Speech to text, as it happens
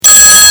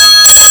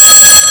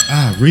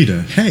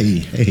Rita,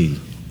 hey.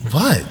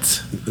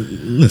 What?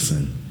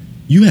 Listen,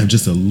 you have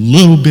just a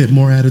little bit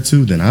more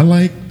attitude than I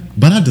like,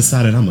 but I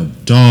decided I'm going to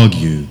dog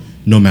you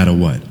no matter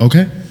what,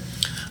 okay?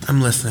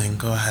 I'm listening.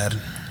 Go ahead.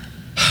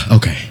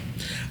 Okay.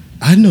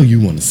 I know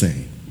you want to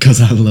sing, because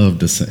I love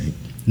to sing.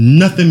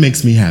 Nothing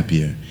makes me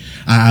happier.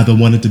 I either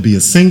wanted to be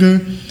a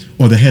singer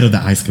or the head of the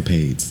Ice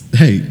Capades.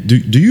 Hey,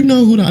 do you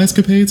know who the Ice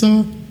Capades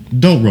are?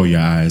 Don't roll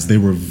your eyes. They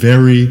were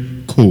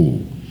very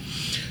cool.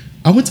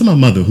 I went to my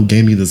mother, who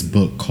gave me this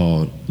book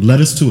called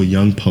Letters to a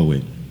Young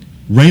Poet,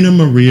 Rainer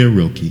Maria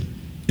Rilke.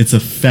 It's a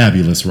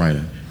fabulous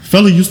writer.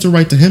 Fella used to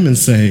write to him and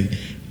say,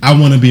 I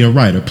want to be a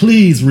writer.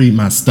 Please read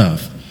my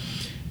stuff.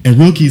 And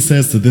Rilke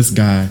says to this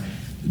guy,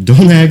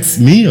 don't ask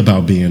me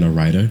about being a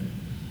writer.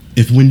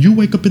 If when you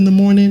wake up in the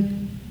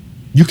morning,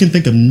 you can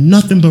think of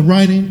nothing but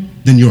writing,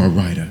 then you're a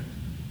writer.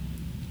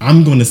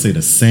 I'm going to say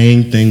the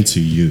same thing to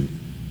you.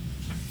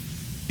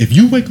 If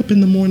you wake up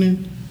in the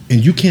morning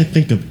and you can't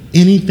think of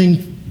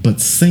anything but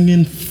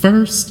singing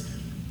first,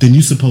 then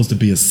you're supposed to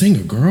be a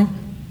singer, girl.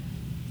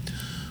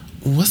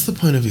 What's the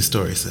point of your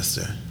story,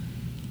 sister?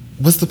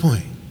 What's the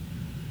point?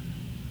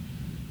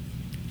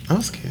 That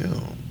was cute.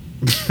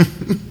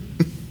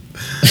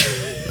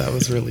 That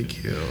was really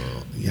cute.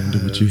 Yes. Wonder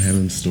what you have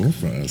in store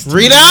for us.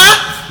 Rita!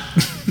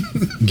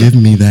 Give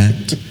me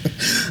that.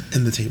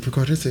 And the tape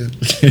recorder, too.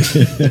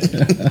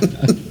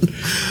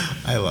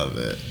 I love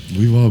it.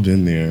 We've all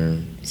been there.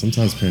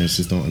 Sometimes parents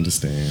just don't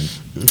understand.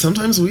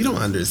 Sometimes we don't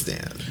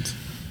understand.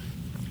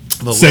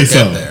 But Say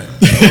so. Get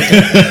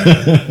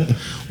there.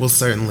 We'll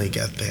certainly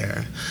get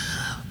there.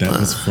 That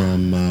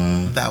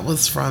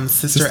was from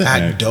Sister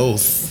Act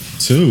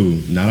Dos.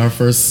 2. Not our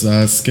first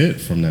skit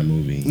from that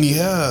movie.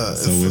 Yeah.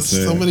 So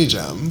so many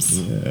gems.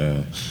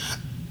 Yeah.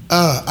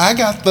 I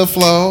got the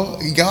flow.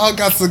 Y'all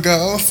got to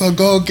go. So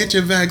go get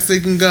your bag so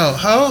you can go.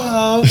 Ho,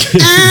 ho.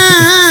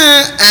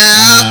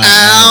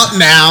 Ow.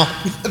 Now.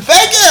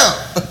 Thank you.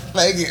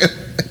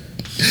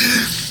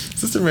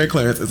 Sister Mary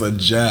Clarence is a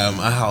gem,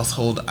 a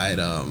household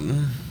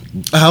item.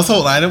 A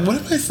household item? What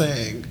am I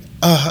saying?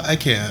 I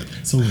can't.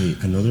 So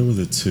wait, I know there was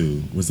a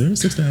 2. Was there a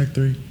Sister Act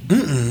 3?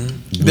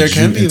 There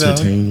can be, though. Would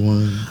you entertain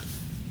one?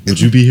 Would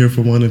you be here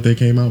for one if they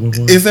came out with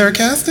one? Is there a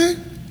casting?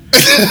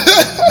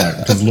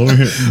 Because Lauryn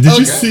Hill... Did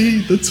you see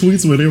the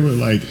tweets where they were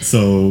like,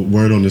 so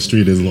word on the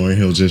street is Lauryn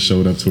Hill just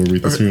showed up to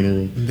Aretha's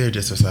funeral? They're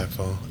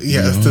disrespectful.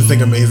 Yes, to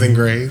sing Amazing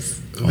Grace.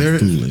 They're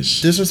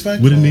foolish.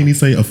 Disrespectful. What did Nene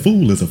say? A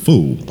fool is a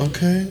fool.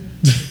 Okay.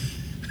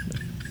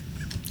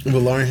 But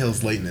Lauryn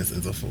Hill's lateness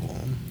is a fool.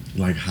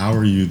 Like, how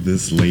are you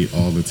this late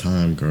all the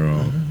time,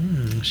 girl?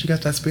 She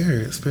got that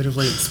spirit of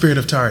late, spirit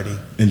of tardy.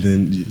 And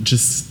then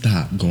just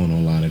stop going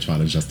online and trying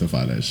to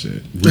justify that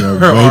shit.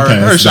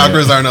 Her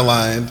chakras aren't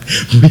aligned.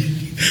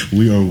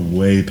 We are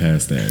way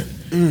past that.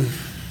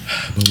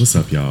 But what's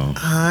up, y'all?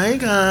 Hi,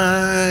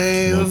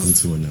 guys. Welcome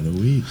to another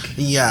week.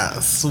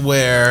 Yes,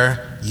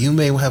 where you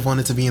may have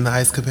wanted to be in the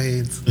Ice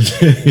Capades.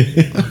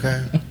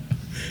 Okay.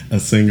 A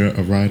singer,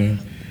 a writer.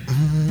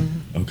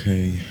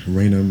 Okay,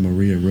 Rainer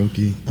Maria Rilke.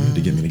 You had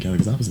to get me together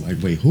because I was like,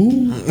 wait,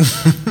 who?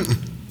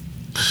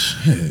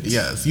 Shit.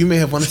 Yes, you may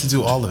have wanted to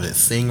do all of it.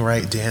 Sing,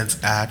 write, dance,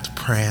 act,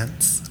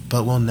 prance,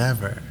 but we'll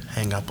never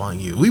hang up on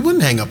you. We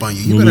wouldn't hang up on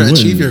you. You better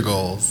achieve your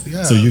goals.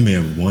 Yeah. So you may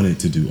have wanted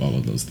to do all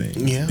of those things.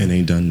 Yeah. And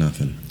ain't done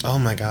nothing. Oh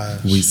my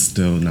gosh. We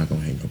still not going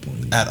to hang up on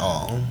you. At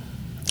all.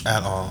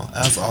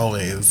 As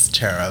always,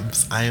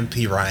 cherubs, I am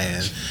P.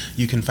 Ryan.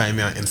 You can find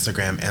me on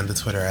Instagram and the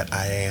Twitter at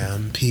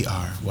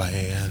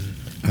IAMPRYAN.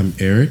 I'm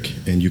Eric,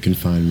 and you can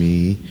find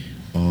me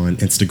on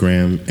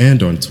Instagram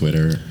and on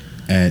Twitter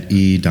at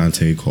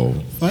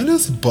eDanteCole. Find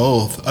us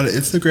both on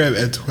Instagram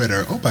and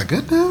Twitter. Oh my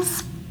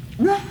goodness.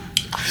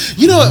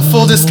 You know what,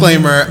 full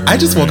disclaimer, I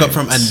just woke up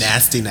from a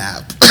nasty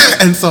nap,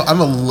 and so I'm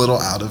a little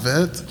out of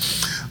it,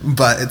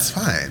 but it's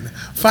fine.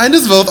 Find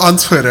us both on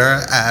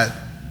Twitter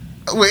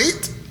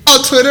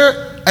on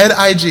Twitter and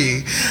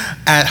IG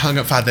at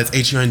HungUpPod, that's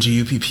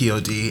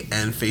HUNGUPPOD,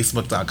 and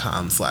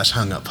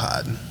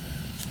Facebook.com/HungUpPod.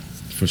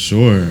 For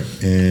sure.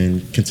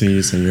 And continue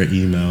to send your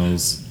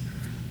emails,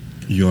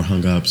 your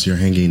hung ups, your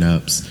hanging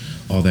ups,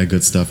 all that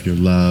good stuff, your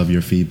love,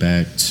 your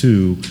feedback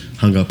to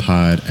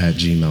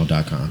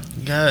hunguppod@gmail.com.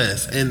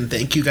 Yes, and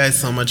thank you guys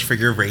so much for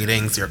your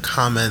ratings, your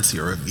comments,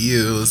 your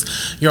reviews,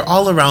 your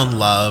all-around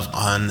love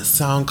on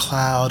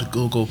SoundCloud,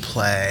 Google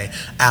Play,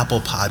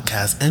 Apple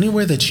Podcasts,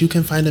 anywhere that you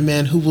can find a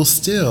man who will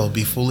still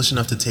be foolish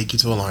enough to take you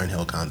to a Lauryn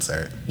Hill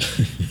concert.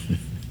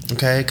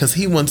 Okay? Because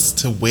he wants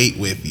to wait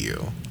with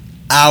you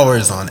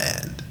hours on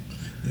end.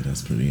 Yeah,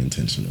 that's pretty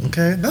intentional.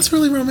 Okay? That's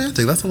really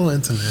romantic. That's a little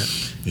intimate.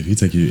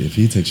 If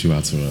he takes you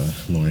out to a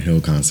Lauryn Hill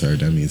concert,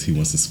 that means he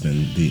wants to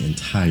spend the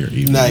entire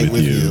evening night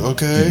with you,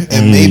 okay?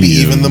 And maybe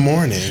even the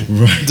morning.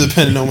 Right.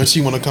 Depending on when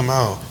she want to come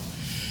out.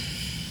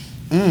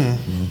 Well,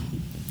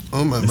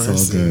 oh my mercy.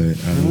 It's all good.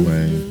 Either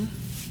way.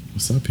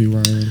 What's up, P.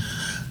 Ryan?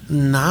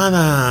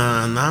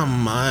 Nada, not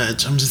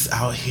much. I'm just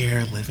out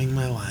here living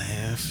my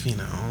life, you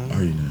know.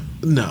 Are you now?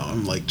 No,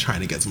 I'm like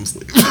trying to get some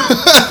sleep.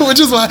 Which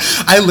is why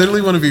I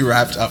literally want to be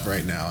wrapped up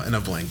right now in a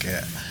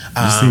blanket.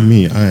 You see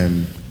me, I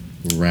am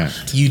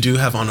wrapped. You do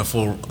have on a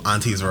full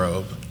auntie's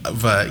robe,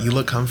 but you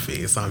look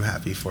comfy, so I'm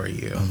happy for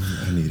you.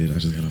 I need it. I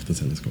just got off the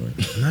tennis court.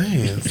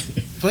 Nice.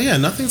 But yeah,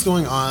 nothing's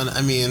going on.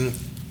 I mean,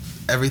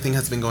 everything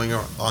has been going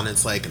on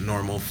its like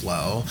normal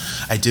flow.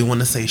 I do want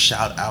to say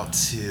shout out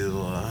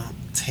to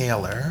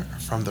Taylor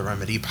from the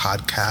Remedy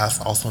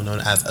podcast, also known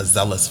as A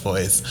Zealous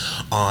Voice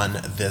on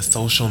the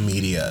social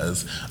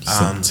medias.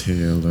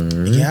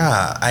 Taylor.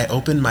 Yeah, I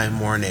opened my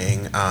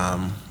morning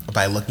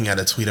by looking at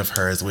a tweet of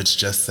hers which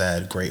just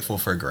said grateful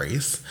for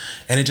grace,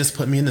 and it just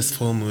put me in this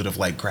full mood of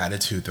like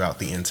gratitude throughout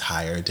the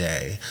entire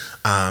day,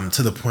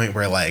 to the point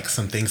where like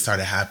some things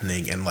started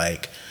happening and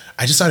like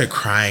I just started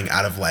crying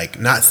out of like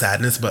not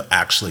sadness but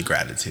actually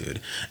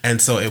gratitude.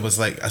 And so it was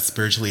like a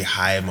spiritually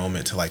high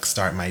moment to like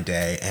start my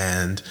day.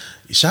 And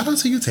shout out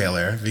to you,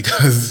 Taylor,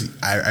 because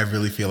I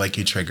really feel like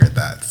you triggered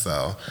that.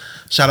 So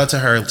shout out to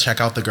her.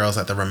 Check out the girls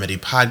at the Remedy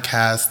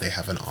podcast. They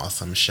have an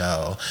awesome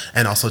show.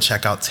 And also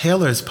check out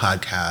Taylor's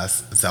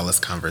podcast, Zealous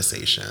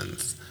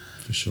Conversations.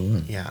 For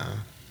sure. Yeah.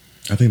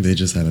 I think they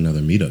just had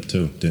another meetup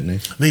too, didn't they?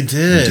 They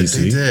did.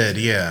 They did,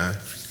 yeah.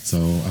 So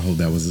I hope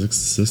that was a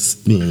success.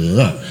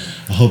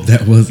 I hope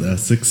that was a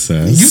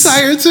success. You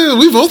tired too.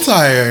 We both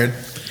tired.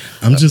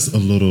 I'm just a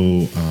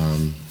little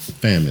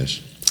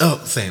famished.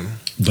 Oh, same.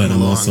 But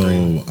I'm also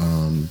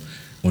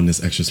on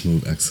this Extra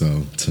Smooth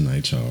XO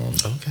tonight, y'all.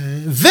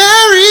 Okay.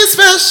 Very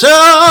special.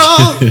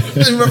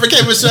 Remember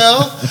K.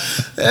 Michelle?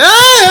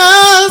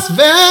 Yes,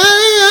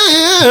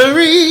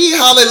 very.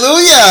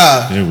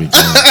 Hallelujah. There we go.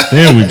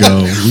 There we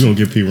go. We're going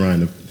to give P.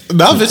 Ryan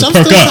no, bitch, I'm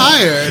still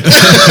tired.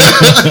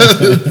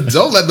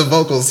 Don't let the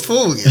vocals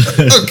fool you.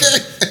 Okay.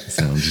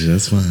 Sounds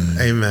just fine.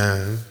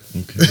 Amen.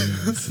 Okay.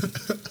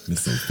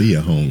 Miss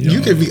Sophia home, y'all. You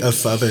can be a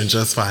Southern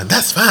just fine.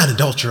 That's fine,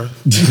 adulterer.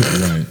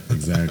 Right,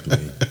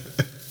 exactly.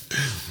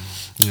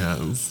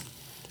 Yes.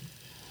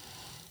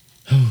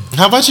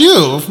 How about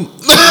you?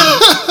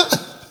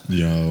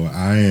 Yo,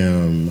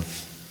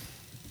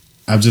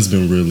 I've just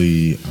been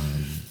really...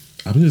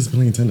 I've been just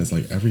playing tennis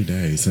like every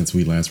day since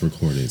we last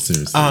recorded.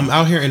 Seriously,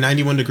 out here in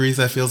 91 degrees,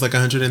 that feels like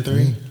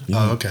 103. Yeah.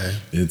 Oh, okay.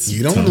 It's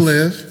you don't tough. want to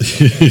live.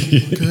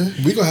 Okay.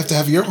 We gonna have to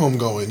have your home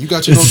going. You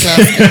got your own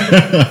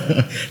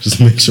casket. Just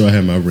make sure I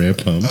have my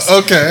red pumps.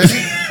 Okay,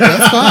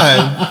 that's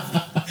fine.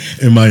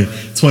 In my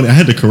 20, I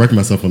had to correct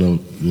myself on the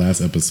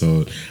last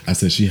episode. I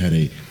said she had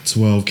a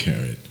 12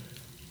 carat.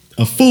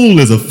 A fool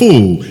is a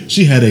fool.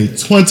 She had a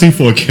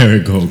 24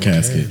 karat gold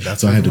casket.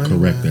 So I had to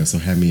correct that. So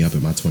had me up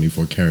at my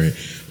 24 karat.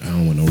 I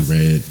don't want no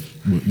red.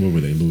 What were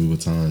they? Louis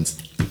Vuittons?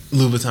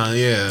 Louis Vuitton,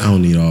 yeah. I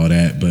don't need all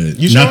that, but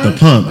you not sure? the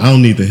pump. I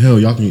don't need the hill.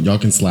 Y'all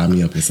can slide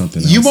me up with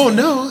something else. You won't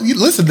know.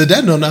 Listen, the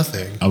dead know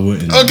nothing. I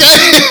wouldn't.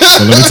 Okay.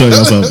 So let me tell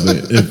y'all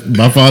something. If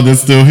my father's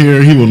still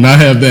here, he will not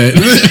have that.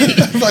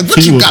 Like,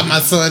 what you got, my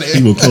son?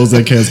 He will close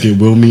that casket,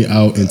 wheel me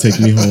out, and take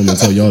me home and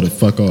tell y'all to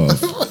fuck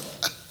off.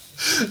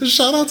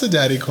 Shout out to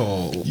Daddy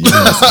Cole.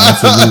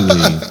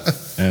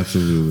 Yes,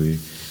 absolutely.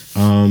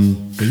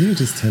 But yeah,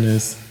 just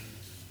tennis.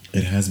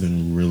 It has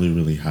been really,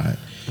 really hot.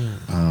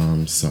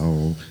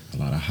 So a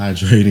lot of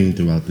hydrating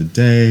throughout the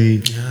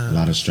day, a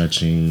lot of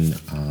stretching.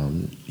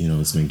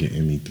 It's been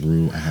getting me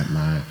through. I had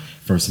my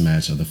first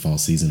match of the fall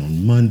season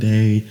on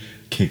Monday.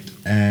 Kicked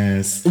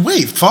ass.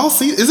 Wait, fall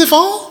season? Is it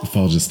fall?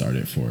 Fall just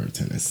started for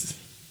tennis.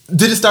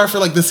 Did it start for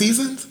like the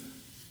seasons?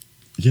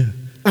 Yeah.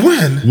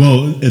 When?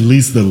 Well, at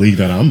least the league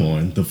that I'm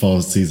on, the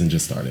fall season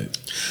just started.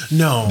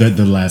 No.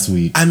 The last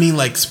week. I mean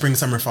like spring,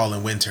 summer, fall,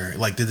 and winter.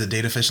 Like, did the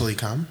date officially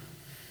come?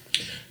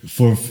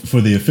 For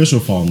the official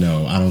fall,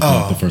 no. I don't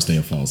think the first day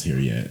of fall's here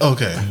yet.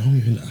 Okay.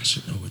 I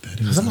should know what that is.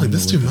 Because I'm like,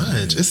 that's too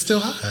much. It's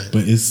still hot.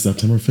 But it's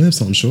September 5th,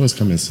 so I'm sure it's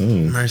coming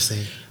soon.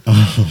 Mercy.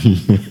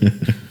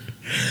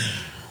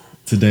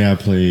 Today I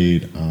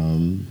played,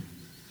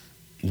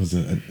 was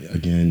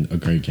again a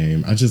great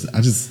game. I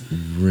just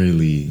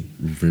really,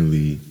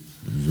 really,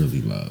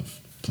 really love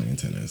playing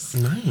tennis.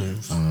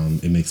 Nice.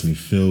 It makes me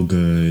feel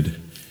good.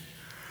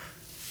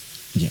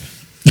 Yeah.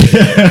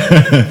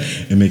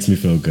 It makes me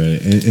feel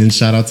good. And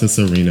shout out to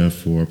Serena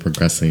for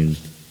progressing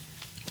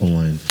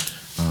on.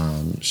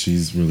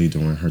 She's really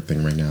doing her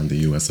thing right now in the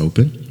U.S.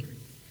 Open.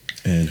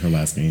 And her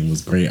last game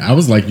was great. I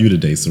was like you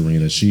today,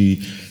 Serena.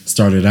 She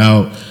started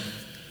out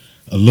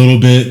a little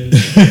bit,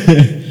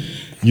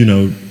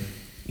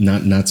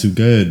 not too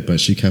good, but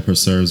she kept her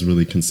serves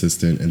really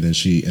consistent. And then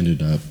she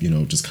ended up,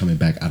 just coming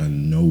back out of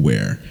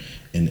nowhere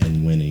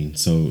and winning.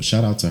 So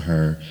shout out to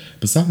her.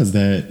 Besides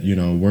that,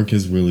 work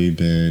has really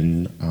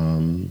been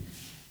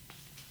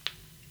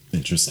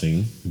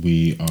interesting.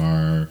 We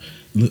are,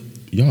 I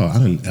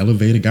done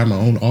elevated, got my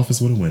own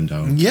office with a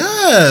window.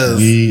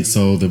 Yes.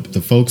 So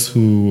the folks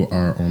who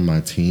are on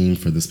my team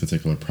for this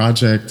particular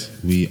project,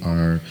 we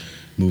are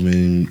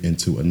moving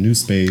into a new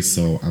space.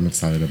 So I'm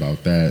excited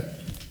about that.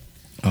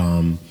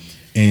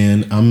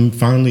 And I'm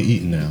finally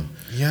eating now.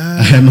 Yeah.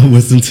 I had my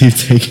wisdom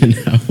teeth taken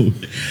out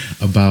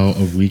about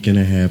a week and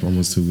a half,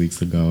 almost 2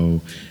 weeks ago.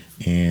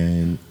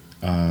 And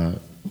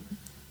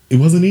it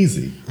wasn't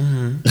easy.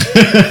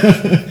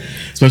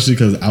 Especially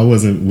because I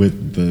wasn't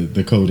with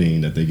the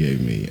codeine that they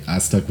gave me. I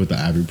stuck with the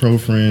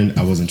ibuprofen.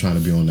 I wasn't trying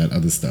to be on that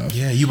other stuff.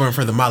 Yeah, you weren't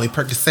for the Molly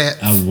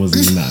Percocet. I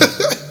was not.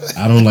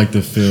 I don't like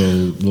to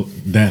feel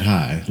that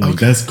high. Like,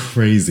 that's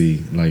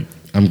crazy. Like,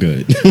 I'm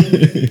good.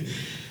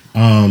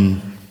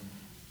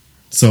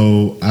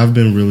 So I've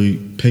been really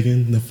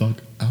pigging the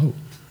fuck out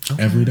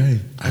every day.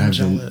 I've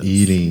been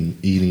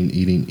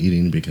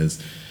eating because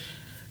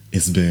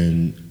it's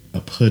been a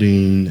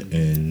pudding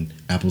and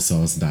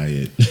applesauce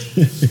diet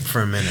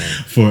for a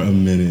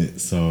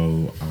minute.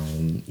 So,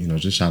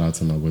 just shout out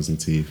to my wisdom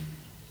teeth.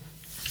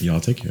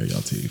 Y'all take care of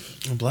y'all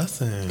teeth. A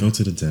blessing. Go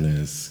to the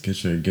dentist.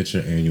 Get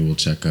your annual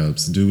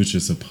checkups. Do what you're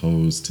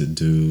supposed to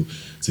do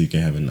so you can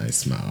have a nice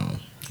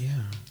smile.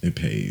 Yeah. It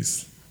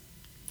pays.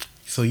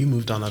 So you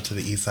moved on up to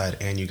the east side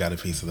and you got a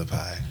piece of the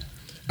pie.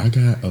 I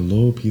got a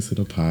little piece of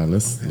the pie.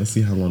 Let's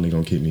see how long they're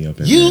gonna keep me up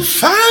in You there.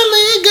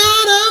 finally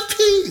got a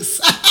piece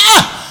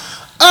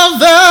of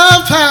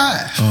the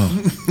pie.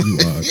 Oh, you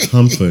are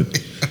comfort.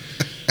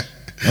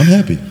 I'm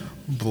happy.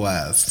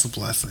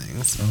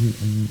 Blessings.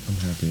 I'm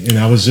happy. And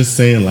I was just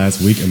saying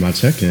last week in my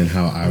check-in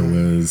how I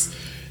was,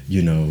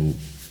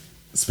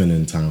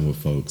 spending time with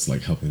folks,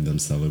 like helping them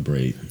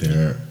celebrate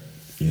their,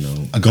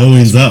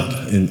 goings up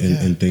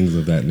and things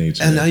of that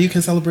nature. And now you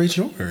can celebrate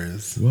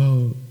yours.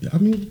 Well, I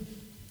mean,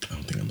 I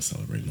don't think I'm gonna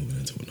celebrate moving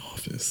into an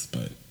office,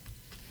 but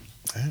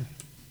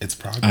it's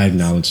progress. I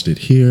acknowledged it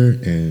here,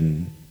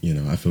 and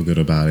I feel good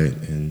about it,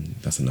 and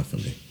that's enough for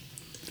me.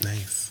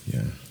 Nice.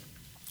 Yeah.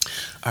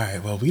 All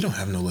right. Well, we don't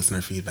have no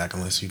listener feedback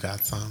unless you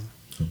got some.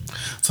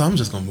 So I'm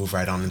just gonna move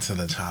right on into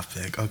the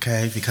topic,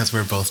 okay? Because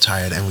we're both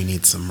tired and we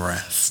need some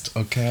rest,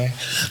 okay?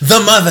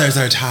 The mothers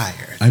are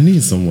tired. I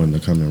need someone to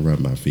come and rub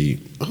my feet.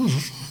 Ooh,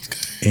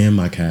 okay. And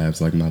my calves,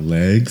 like my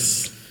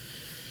legs.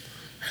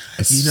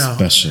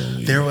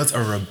 Especially. There was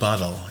a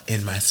rebuttal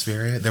in my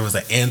spirit. There was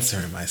an answer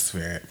in my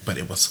spirit, but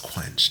it was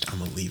quenched. I'm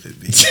gonna leave it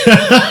be.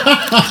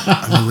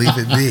 I'm gonna leave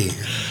it be.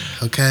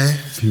 Okay?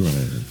 Be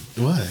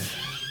right.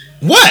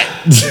 What?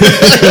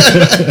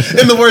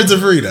 In the words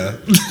of Rita.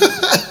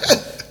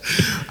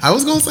 I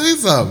was gonna say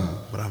something,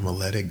 but I'm gonna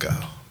let it go.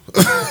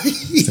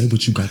 Say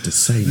what you got to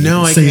say.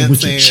 No, I say can't it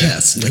with say your it.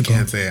 chest. I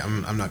can't say it.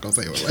 I'm not gonna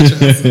say it with my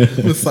chest. I'm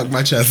gonna suck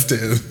my chest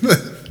in.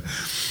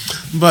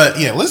 But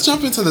yeah, let's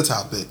jump into the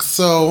topic.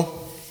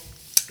 So,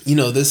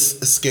 this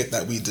skit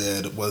that we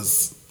did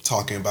was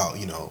talking about,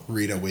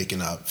 Rita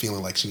waking up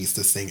feeling like she needs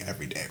to sing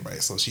every day,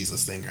 right? So she's a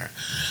singer.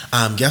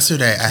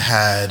 Yesterday, I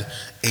had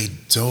a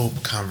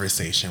dope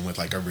conversation with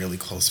like a really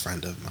close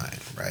friend of mine,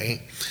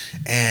 right?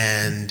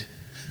 And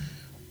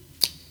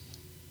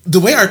the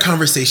way our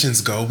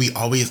conversations go, we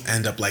always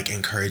end up like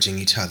encouraging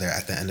each other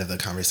at the end of the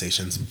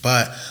conversations.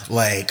 But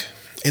like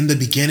in the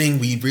beginning,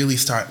 we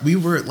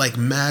were like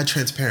mad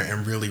transparent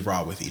and really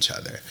raw with each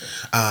other.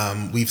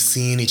 We've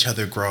seen each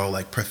other grow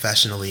like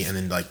professionally and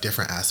in like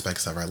different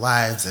aspects of our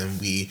lives. And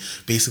we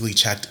basically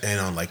checked in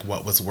on like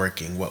what was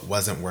working, what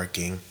wasn't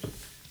working.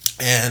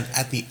 And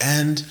at the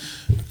end,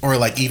 or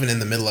like even in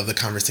the middle of the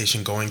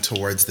conversation going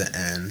towards the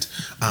end,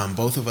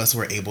 both of us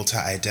were able to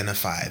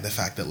identify the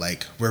fact that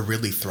like we're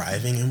really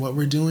thriving in what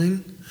we're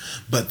doing,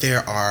 but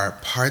there are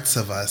parts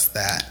of us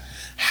that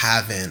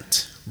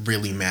haven't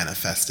really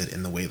manifested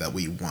in the way that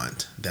we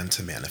want them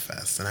to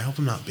manifest. And I hope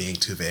I'm not being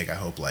too vague. I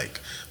hope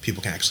like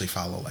people can actually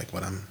follow like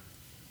what I'm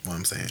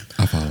saying.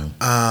 I follow.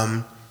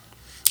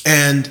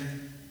 And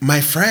my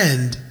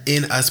friend,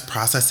 in us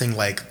processing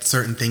like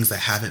certain things that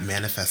haven't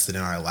manifested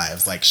in our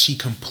lives, like she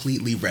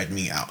completely read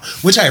me out,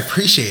 which I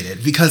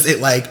appreciated because it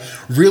like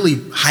really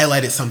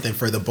highlighted something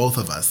for the both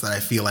of us that I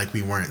feel like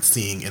we weren't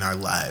seeing in our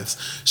lives.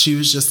 She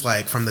was just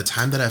like, from the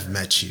time that I've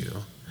met you,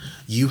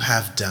 you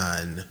have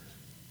done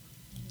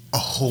a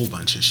whole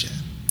bunch of shit,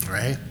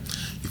 right?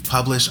 You've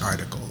published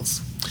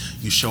articles.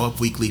 You show up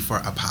weekly for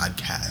a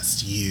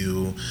podcast.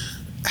 You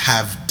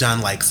have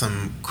done like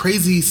some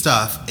crazy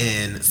stuff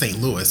in St.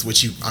 Louis,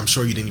 which I'm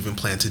sure you didn't even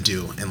plan to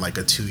do in like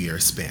a 2-year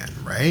span,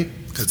 right?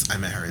 Because I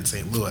met her in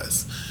St.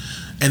 Louis.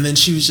 And then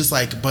she was just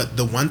like, but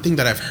the one thing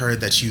that I've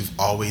heard that you've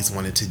always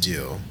wanted to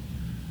do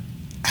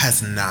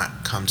has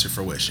not come to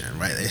fruition,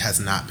 right? It has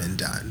not been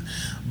done.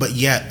 But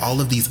yet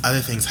all of these other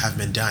things have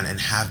been done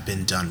and have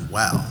been done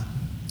well.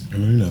 I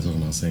mean, you're not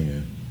talking about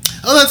singing.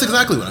 Oh, that's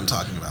exactly what I'm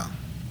talking about.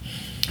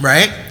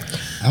 Right?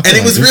 And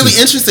it was really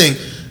interesting.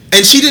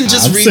 And she didn't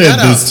just read that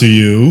out. I've said this to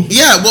you.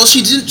 Yeah, well,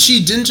 she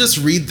didn't just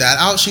read that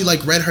out. She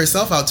like read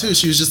herself out too.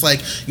 She was just like,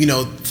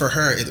 for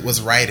her it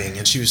was writing,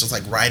 and she was just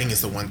like, writing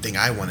is the one thing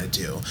I want to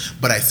do.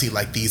 But I see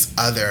like these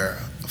other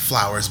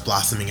flowers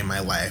blossoming in my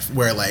life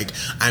where like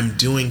I'm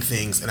doing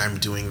things and I'm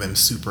doing them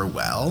super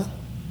well.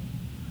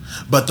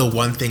 But the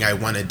one thing I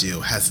want to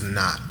do has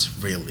not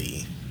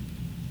really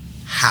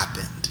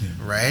happened,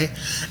 right?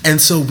 And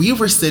so we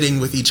were sitting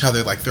with each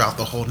other like throughout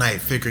the whole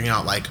night figuring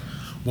out like,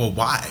 well,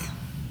 why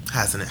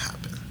hasn't it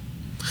happened?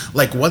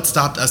 Like, what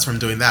stopped us from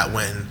doing that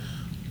when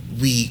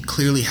we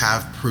clearly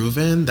have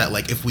proven that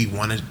like if we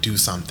want to do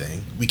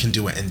something, we can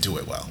do it and do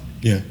it well.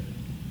 Yeah.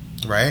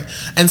 right?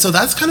 And so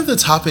that's kind of the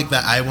topic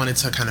that I wanted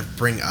to kind of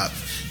bring up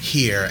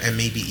here and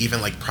maybe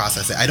even like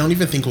process it. I don't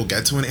even think we'll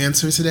get to an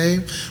answer today,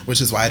 which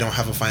is why I don't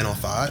have a final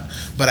thought,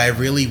 but I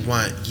really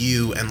want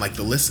you and like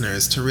the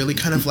listeners to really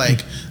kind of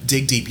like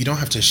dig deep. You don't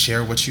have to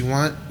share what you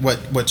want,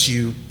 what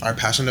you are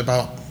passionate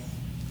about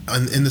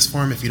in this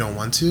forum if you don't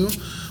want to,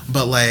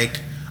 but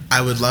like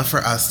I would love for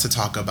us to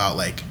talk about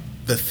like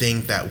the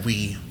thing that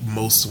we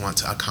most want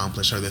to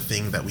accomplish or the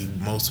thing that we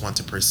most want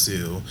to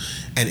pursue,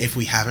 and if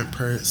we haven't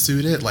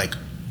pursued it, like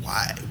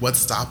why? What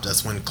stopped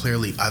us when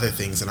clearly other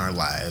things in our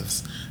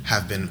lives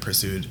have been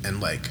pursued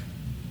and like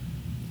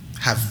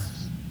have,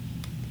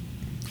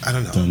 I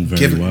don't know, done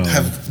very well.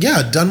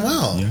 Done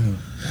well. Yeah,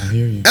 I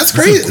hear you. That's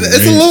crazy.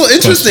 It's a little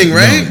interesting,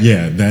 right?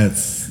 No,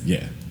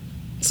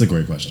 it's a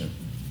great question.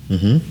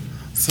 Mm-hmm.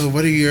 So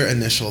what are your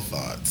initial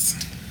thoughts?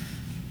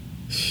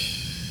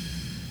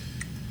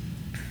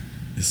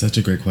 It's such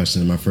a great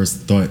question. And my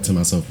first thought to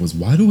myself was,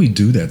 why do we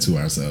do that to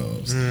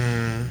ourselves?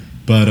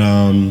 But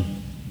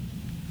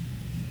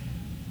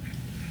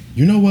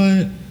you know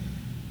what?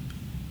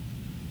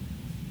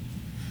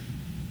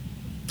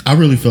 I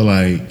really feel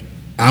like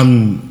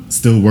I'm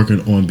still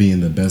working on being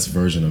the best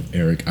version of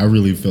Eric. I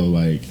really feel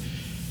like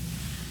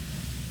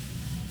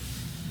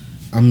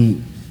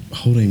I'm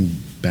holding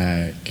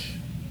back.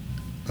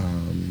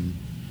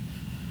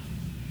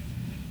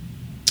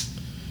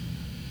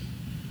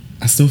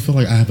 I still feel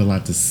like I have a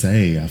lot to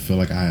say. I feel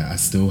like I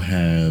still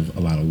have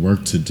a lot of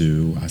work to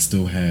do. I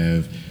still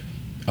have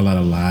a lot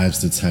of lives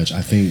to touch.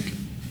 I think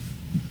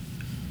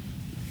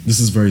this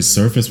is very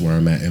surface where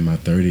I'm at in my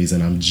 30s,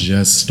 and I'm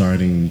just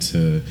starting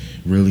to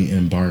really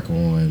embark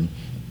on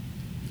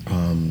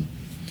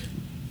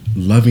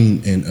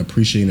loving and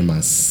appreciating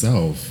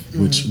myself,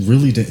 which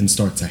really didn't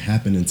start to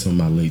happen until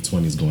my late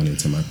 20s going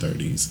into my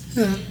 30s.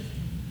 Yeah.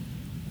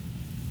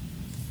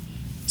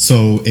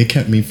 So it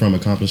kept me from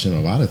accomplishing a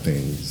lot of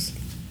things,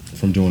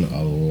 from doing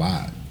a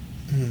lot,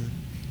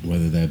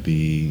 whether that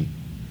be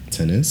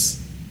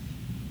tennis,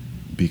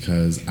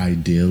 because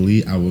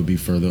ideally I would be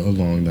further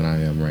along than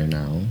I am right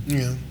now.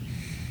 Yeah.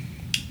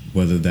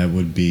 Whether that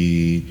would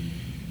be,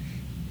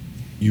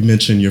 you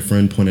mentioned your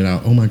friend pointed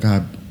out, oh my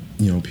God,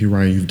 P.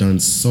 Ryan, you've done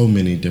so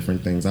many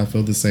different things. I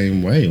feel the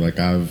same way. Like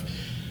I've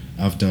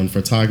done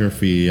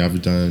photography,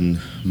 I've done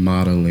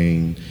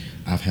modeling,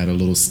 I've had a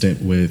little stint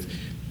with,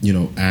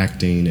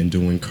 acting and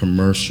doing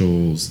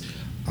commercials.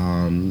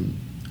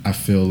 I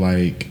feel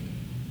like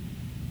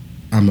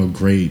I'm a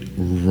great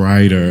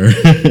writer.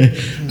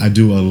 I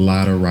do a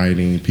lot of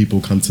writing.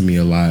 People come to me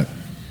a lot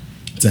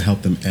to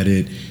help them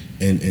edit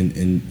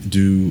and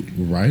do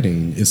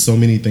writing. It's so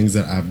many things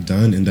that I've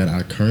done and that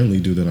I currently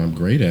do that I'm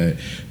great at,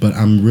 but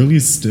I'm really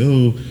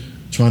still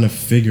trying to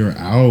figure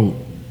out,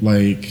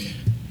 like,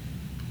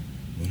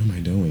 what am I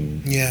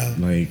doing? Yeah.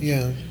 Like,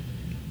 yeah.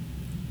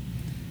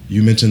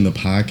 You mentioned the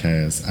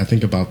podcast. I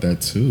think about that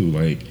too.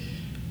 Like,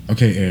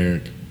 okay,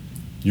 Eric,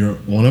 you're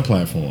on a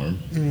platform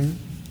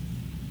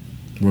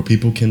where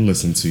people can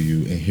listen to you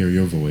and hear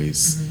your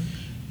voice.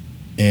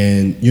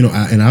 And,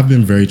 I've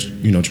been very,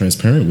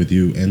 transparent with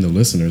you and the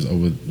listeners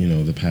over,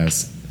 the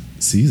past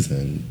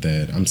season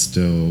that I'm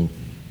still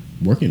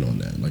working on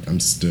that. Like, I'm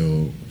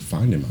still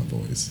finding my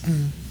voice.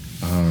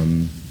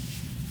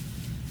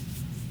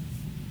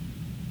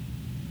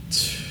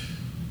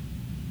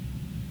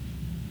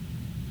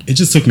 It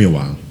just took me a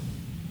while.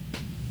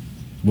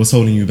 What's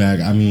holding you back?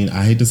 I mean,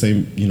 I hate to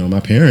say, my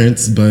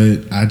parents,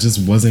 but I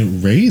just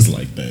wasn't raised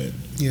like that.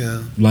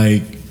 Yeah.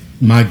 Like,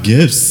 my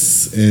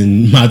gifts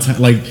and my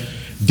time, like,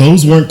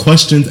 those weren't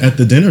questions at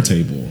the dinner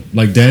table.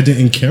 Like, Dad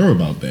didn't care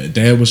about that.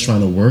 Dad was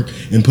trying to work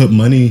and put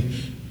money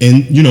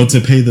in,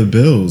 to pay the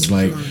bills.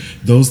 Like,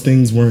 those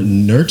things weren't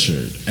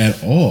nurtured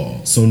at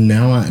all. So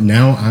now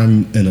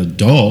I'm an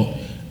adult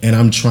and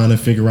I'm trying to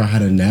figure out how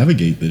to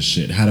navigate this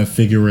shit, how to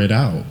figure it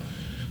out.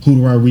 Who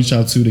do I reach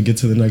out to get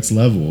to the next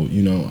level?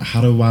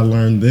 How do I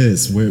learn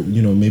this? Where,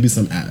 maybe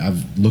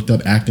I've looked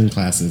up acting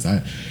classes.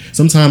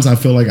 Sometimes I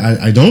feel like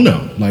I don't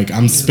know. Like,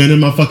 I'm spinning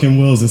my fucking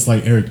wheels. It's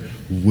like, Eric,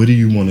 what do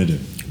you want to do?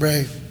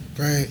 Right.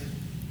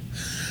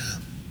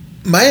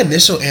 My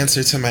initial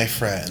answer to my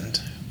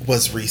friend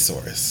was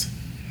resource,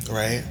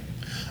 right?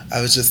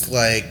 I was just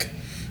like,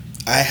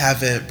 I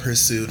haven't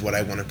pursued what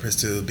I want to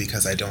pursue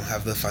because I don't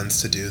have the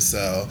funds to do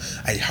so.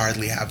 I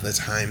hardly have the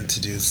time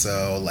to do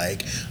so.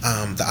 Like,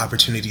 the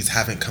opportunities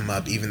haven't come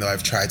up, even though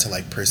I've tried to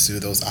like pursue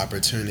those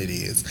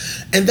opportunities.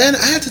 And then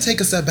I had to take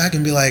a step back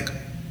and be like,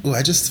 ooh,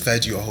 I just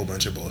fed you a whole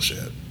bunch of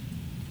bullshit.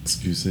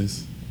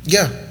 Excuses?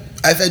 Yeah.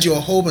 I fed you a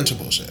whole bunch of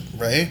bullshit,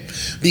 right?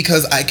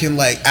 Because I can,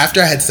 like,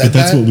 after I had said that... But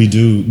that's what we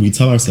do. We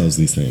tell ourselves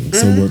these things.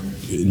 So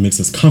it makes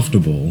us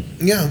comfortable.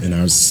 Yeah. In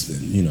our,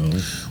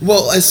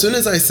 Well, as soon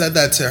as I said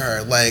that to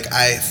her, like,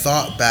 I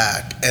thought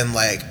back and,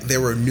 like,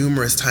 there were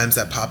numerous times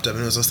that popped up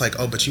and it was just like,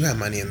 oh, but you had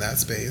money in that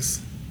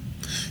space.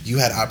 You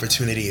had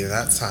opportunity in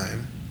that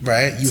time,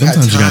 right? Sometimes had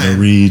time you gotta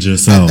read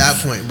yourself. at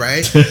that point,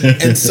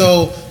 right? And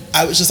so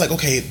I was just like,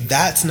 okay,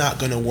 that's not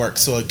going to work.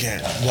 So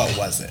again, what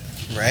was it,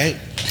 right?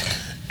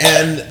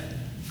 And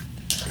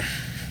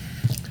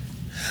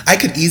I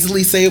could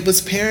easily say it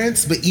was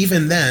parents, but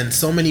even then,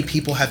 so many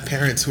people have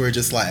parents who are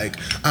just like,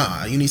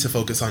 you need to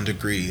focus on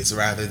degrees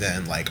rather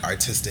than like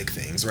artistic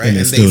things, right? And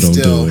they still don't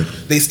do it.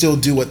 They still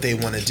do what they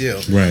want to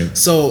do. Right.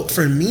 So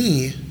for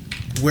me,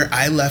 where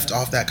I left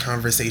off that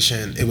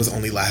conversation, it was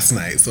only last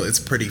night, so it's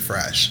pretty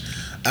fresh.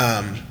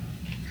 I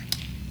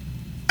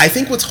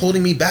think what's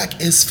holding me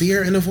back is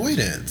fear and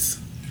avoidance,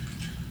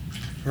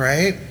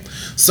 right?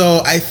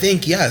 So I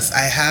think, yes,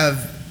 I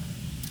have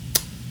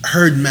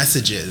heard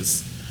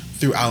messages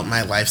throughout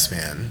my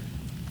lifespan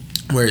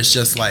where it's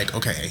just like,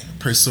 okay,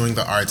 pursuing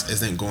the arts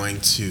isn't going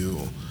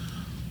to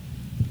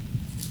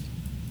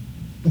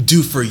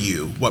do for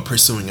you what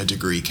pursuing a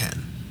degree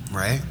can,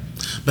 right?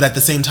 But at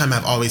the same time,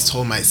 I've always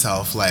told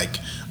myself, like,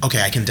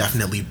 okay, I can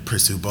definitely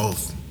pursue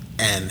both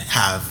and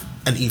have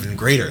an even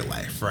greater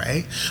life,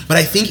 right? But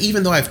I think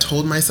even though I've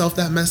told myself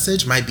that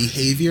message, my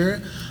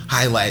behavior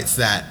highlights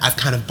that I've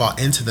kind of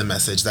bought into the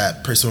message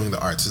that pursuing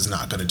the arts is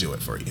not going to do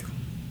it for you,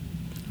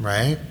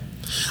 right?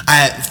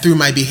 Through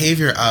my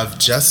behavior of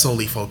just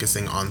solely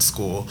focusing on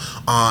school,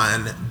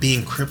 on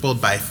being crippled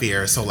by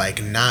fear, so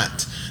like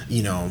not,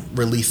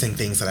 releasing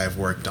things that I've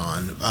worked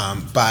on,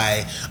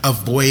 by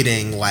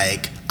avoiding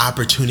like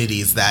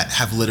opportunities that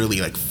have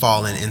literally like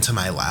fallen into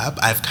my lap,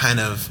 I've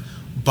kind of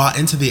bought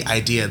into the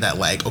idea that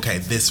like, okay,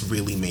 this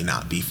really may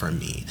not be for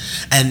me.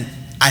 And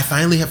I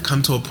finally have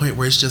come to a point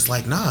where it's just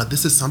like, nah,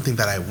 this is something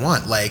that I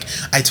want. Like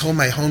I told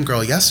my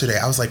homegirl yesterday,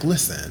 I was like,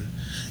 listen,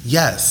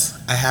 yes,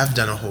 I have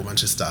done a whole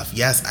bunch of stuff.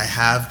 Yes, I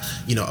have,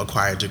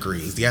 acquired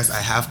degrees. Yes,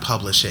 I have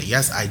published it.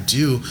 Yes, I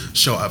do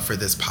show up for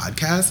this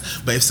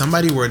podcast. But if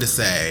somebody were to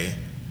say,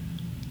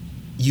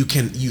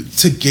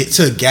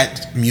 to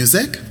get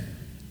music,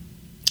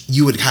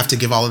 you would have to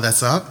give all of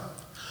this up,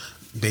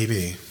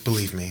 baby,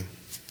 believe me,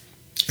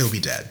 it'll be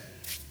dead,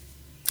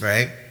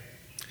 right?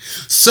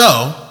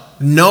 So,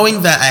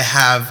 knowing that I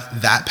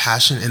have that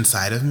passion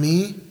inside of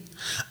me,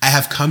 I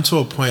have come to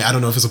a point, I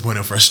don't know if it's a point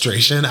of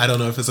frustration, I don't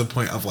know if it's a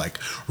point of like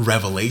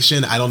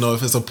revelation, I don't know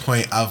if it's a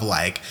point of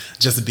like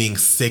just being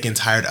sick and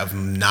tired of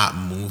not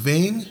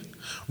moving,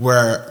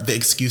 where the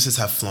excuses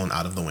have flown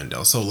out of the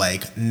window. So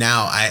like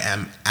now I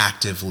am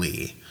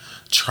actively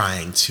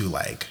trying to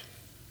like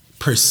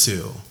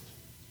pursue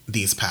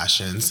these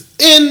passions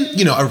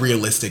in, a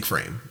realistic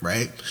frame,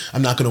 right?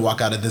 I'm not going to walk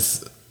out of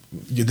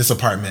this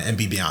apartment and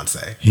be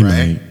Beyonce,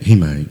 right? He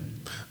might.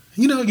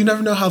 You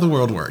never know how the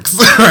world works,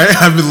 right?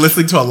 I've been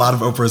listening to a lot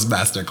of Oprah's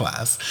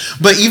masterclass.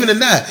 But even in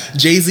that,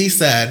 Jay-Z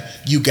said,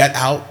 you get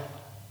out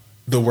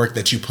the work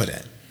that you put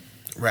in,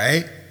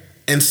 right?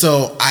 And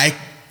so I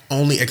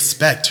only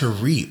expect to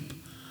reap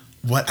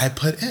what I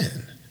put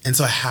in. And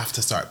so I have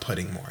to start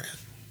putting more in.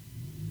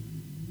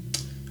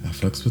 I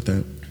flex with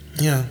that.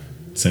 Yeah.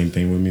 Same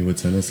thing with me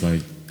with tennis.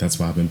 Like, that's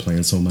why I've been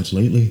playing so much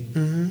lately.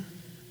 Mm-hmm.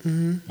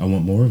 Mm-hmm. I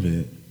want more of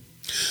it.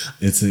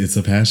 It's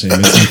a passion. It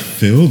makes me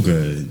feel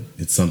good.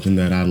 It's something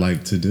that I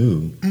like to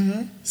do.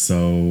 Mm-hmm.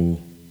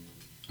 So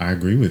I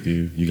agree with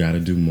you. You got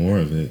to do more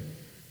of it.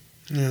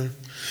 Yeah.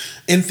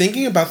 In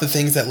thinking about the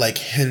things that like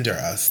hinder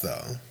us,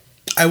 though,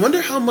 I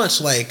wonder how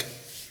much like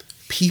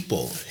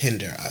people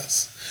hinder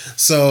us.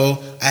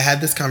 So I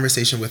had this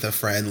conversation with a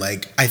friend.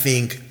 Like, I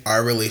think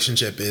our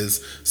relationship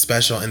is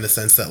special in the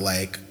sense that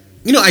like,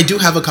 I do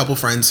have a couple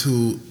friends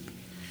who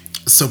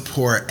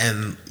support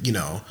and,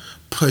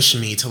 push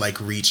me to like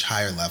reach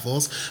higher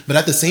levels. But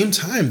at the same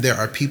time, there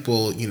are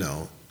people, in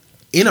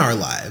our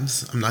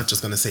lives, I'm not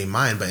just going to say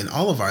mine, but in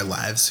all of our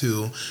lives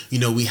who,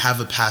 we have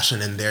a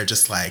passion and they're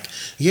just like,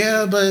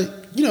 yeah,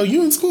 but,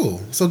 you in school,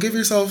 so give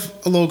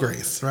yourself a little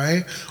grace,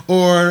 right?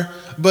 Or,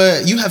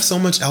 but you have so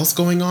much else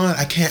going on,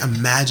 I can't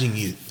imagine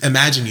you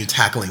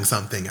tackling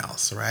something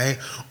else, right?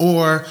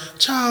 Or,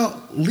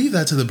 child, leave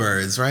that to the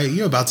birds, right?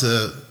 You're about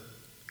to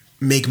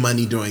make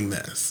money doing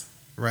this,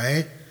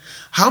 right?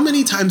 How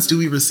many times do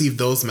we receive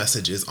those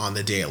messages on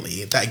the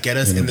daily that get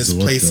us in this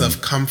place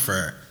of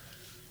comfort,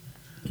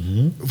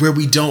 mm-hmm. where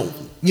we don't,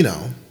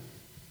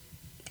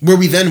 where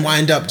we then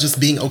wind up just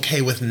being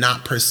okay with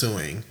not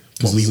pursuing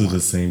what we want? These are the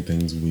same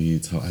things we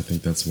tell. I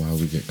think that's why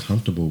we get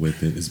comfortable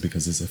with it, is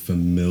because it's a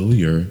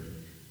familiar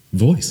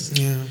voice.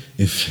 Yeah.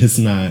 If it's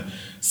not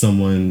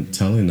someone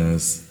telling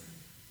us,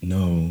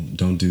 no,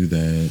 don't do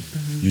that,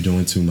 mm-hmm. you're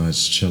doing too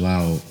much, chill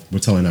out, we're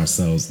telling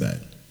ourselves that.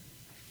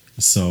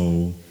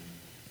 So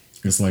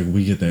it's like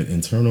we get that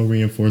internal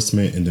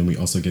reinforcement and then we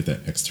also get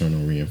that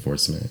external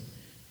reinforcement.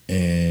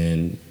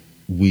 And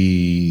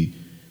we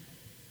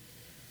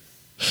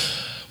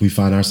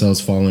find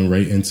ourselves falling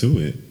right into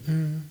it.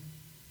 Mm.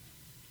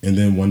 And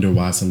then wonder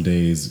why some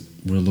days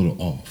we're a little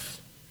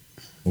off.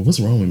 Well, what's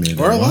wrong with me?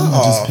 Or why am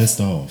I just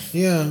pissed off?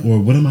 Yeah. Or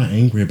what am I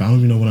angry about? I don't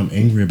even know what I'm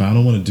angry about. I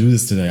don't want to do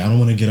this today. I don't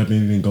want to get up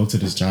and even go to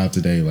this job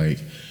today. Like,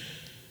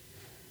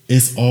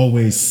 it's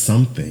always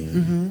something.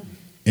 Mm-hmm.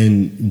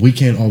 And we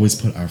can't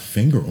always put our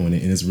finger on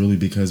it. And it's really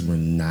because we're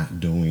not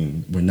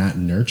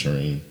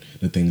nurturing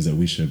the things that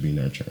we should be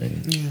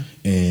nurturing. Yeah.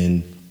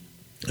 And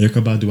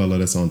Erykah Badu, I love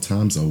that song,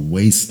 Time's a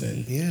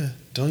Wasting. Yeah.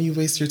 Don't you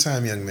waste your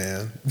time, young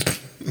man.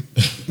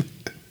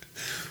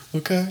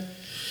 Okay.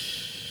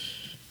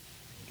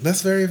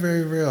 That's very,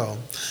 very real.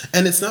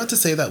 And it's not to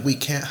say that we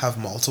can't have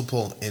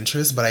multiple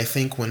interests, but I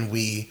think when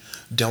we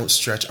don't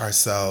stretch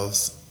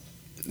ourselves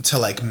to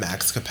like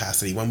max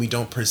capacity, when we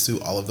don't pursue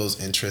all of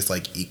those interests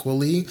like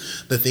equally,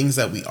 the things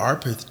that we are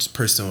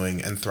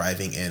pursuing and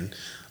thriving in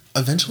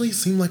eventually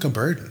seem like a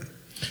burden.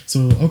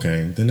 So,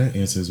 okay, then that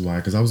answers why.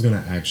 Because I was going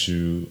to ask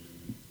you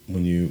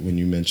when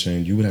you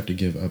mentioned you would have to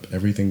give up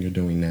everything you're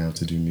doing now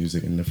to do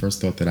music, and the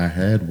first thought that I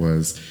had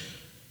was,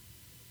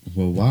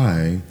 well,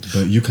 why?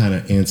 But you kind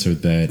of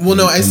answered that. Well,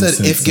 no, I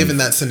said if given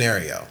that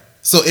scenario.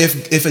 So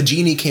if a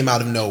genie came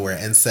out of nowhere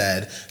and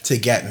said to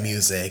get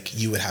music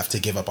you would have to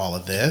give up all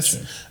of this,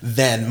 sure,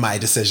 then my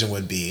decision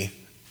would be,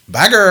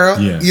 bye girl,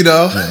 you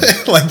know,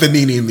 like the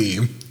Nene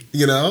meme,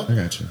 you know. I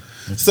got you.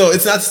 So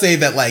it's not to say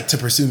that like to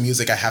pursue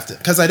music I have to,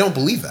 because I don't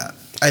believe that.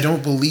 I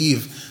don't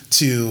believe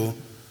to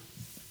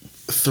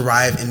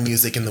thrive in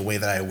music in the way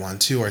that I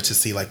want to, or to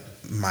see like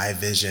my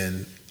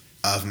vision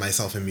of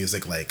myself in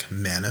music like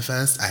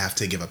manifest, I have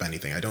to give up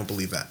anything. I don't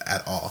believe that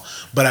at all.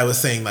 But I was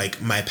saying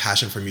like my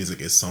passion for music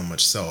is so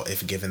much so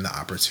if given the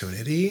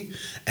opportunity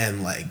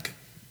and like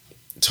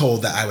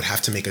told that I would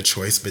have to make a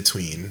choice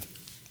between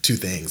two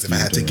things, if I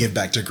had to give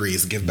back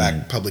degrees, give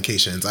back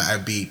publications,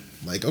 I'd be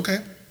like, okay,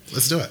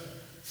 let's do it.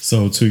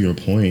 So to your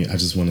point, I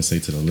just want to say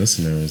to the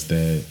listeners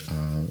that,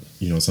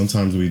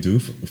 sometimes we do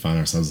find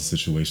ourselves in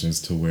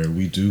situations to where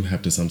we do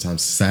have to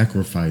sometimes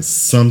sacrifice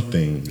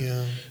something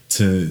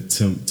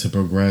to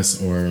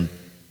progress or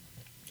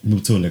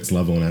move to a next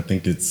level. And I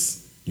think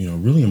it's,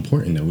 really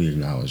important that we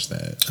acknowledge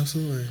that.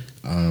 Absolutely.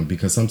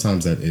 Because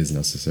sometimes that is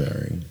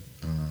necessary.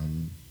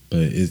 But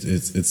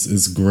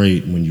it's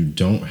great when you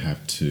don't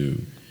have to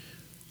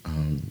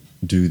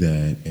do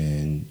that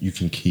and you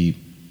can keep,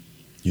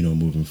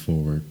 moving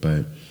forward.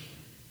 But,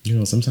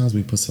 sometimes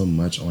we put so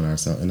much on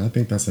ourselves. And I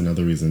think that's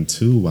another reason,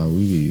 too, why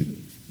we be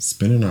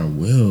spinning our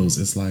wheels.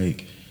 It's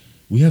like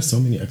we have so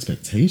many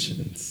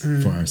expectations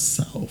for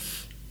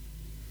ourselves.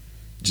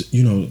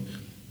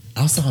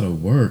 Outside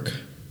of work,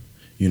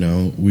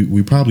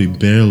 we probably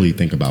barely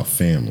think about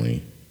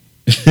family.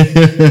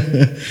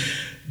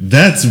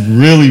 That's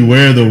really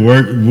where the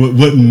work,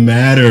 what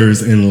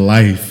matters in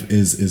life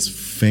is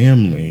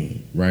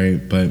family,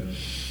 right? But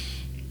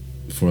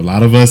for a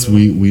lot of us,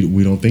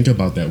 we don't think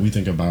about that. We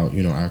think about,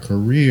 our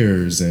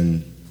careers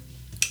and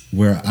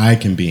where I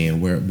can be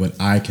and what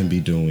I can be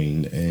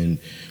doing and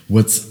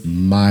what's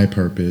my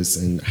purpose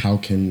and how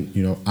can,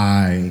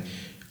 I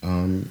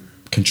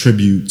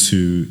contribute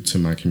to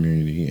my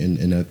community.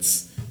 And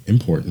that's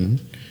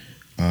important.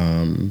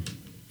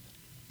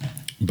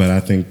 But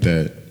I think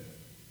that,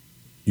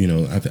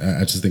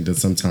 I just think that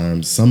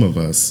sometimes some of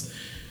us,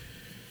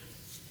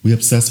 we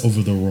obsess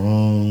over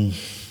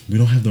we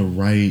don't have the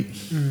right,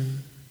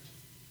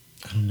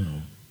 I don't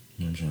know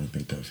what I'm trying to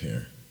think of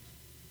here.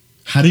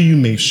 How do you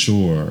make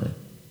sure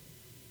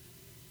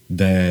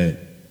that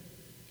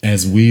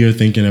as we are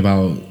thinking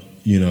about,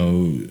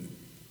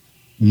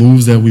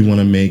 moves that we want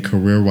to make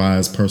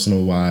career-wise,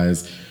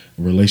 personal-wise,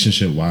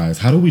 relationship-wise,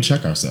 how do we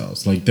check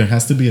ourselves? Like there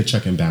has to be a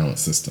check and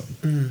balance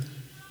system.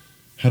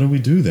 How do we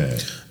do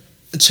that?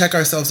 Check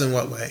ourselves in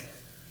what way?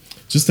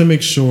 Just to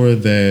make sure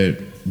that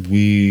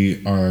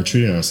we are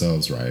treating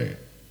ourselves right.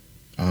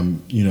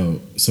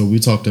 So we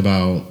talked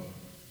about,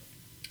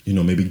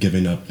 maybe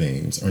giving up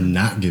things or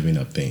not giving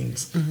up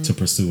things to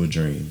pursue a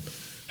dream.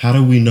 How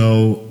do we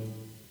know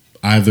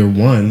either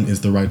one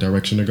is the right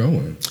direction to go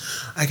in?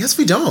 I guess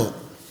we don't,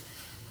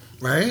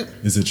 right?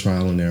 Is it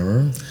trial and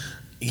error?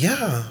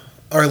 Yeah.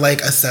 Or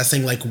like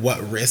assessing like what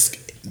risk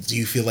do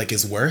you feel like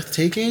is worth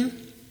taking?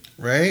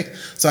 Right?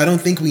 So I don't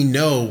think we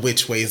know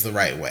which way is the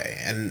right way.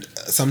 And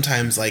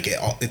sometimes like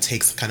it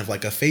takes kind of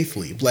like a faith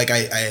leap. Like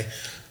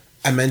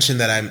I mentioned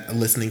that I'm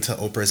listening to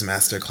Oprah's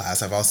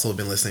masterclass. I've also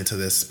been listening to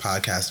this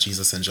podcast,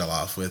 Jesus and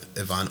Jollof, with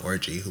Yvonne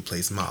Orji, who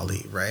plays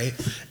Molly, right?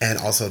 And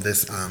also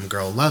this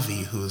girl,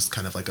 Lovey, who's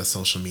kind of like a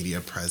social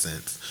media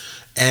presence.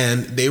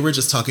 And they were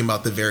just talking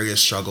about the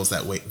various struggles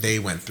that they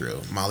went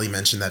through. Molly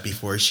mentioned that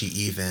before she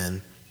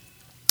even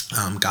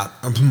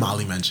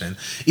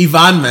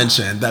Yvonne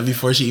mentioned that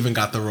before she even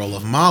got the role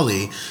of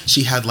Molly,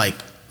 she had like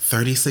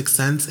 36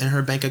 cents in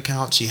her bank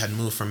account. She had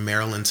moved from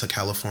Maryland to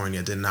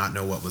California, did not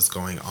know what was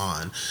going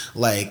on.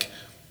 Like,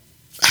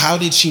 how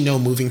did she know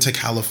moving to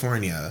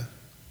California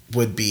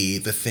would be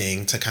the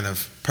thing to kind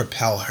of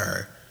propel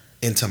her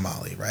into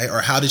Molly, right?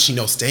 Or how did she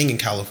know staying in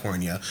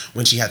California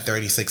when she had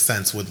 36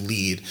 cents would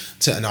lead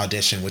to an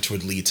audition, which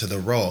would lead to the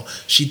role?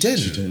 She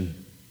didn't.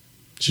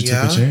 She took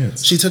a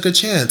chance. She took a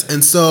chance.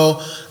 And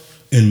so...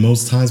 And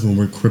most times when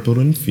we're crippled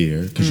in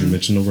fear, because you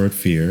mentioned the word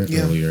fear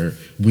earlier,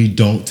 we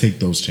don't take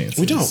those chances.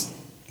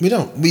 We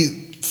don't.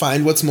 We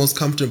find what's most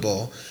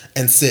comfortable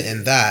and sit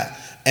in that.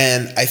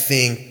 And I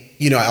think,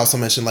 I also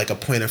mentioned like a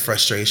point of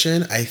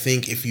frustration. I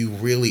think if you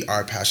really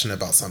are passionate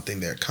about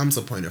something, there comes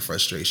a point of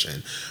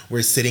frustration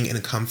where sitting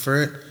in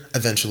comfort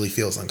eventually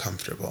feels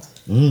uncomfortable.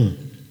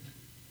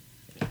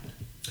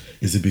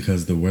 Is it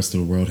because the rest of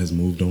the world has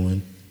moved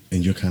on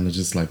and you're kind of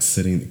just like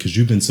sitting, because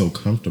you've been so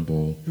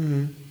comfortable?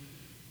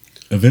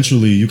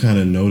 eventually you kind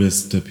of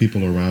notice the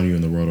people around you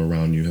and the world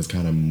around you has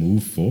kind of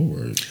moved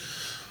forward?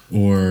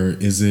 Or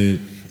is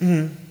it, I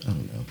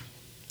don't know.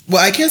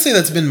 Well, I can't say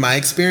that's been my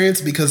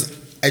experience because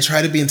I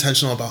try to be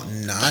intentional about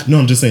not. No,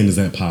 I'm just saying, is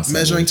that possible?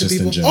 Measuring to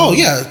people? Oh,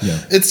 yeah.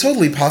 It's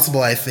totally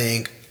possible, I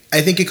think.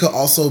 I think it could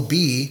also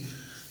be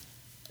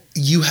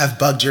you have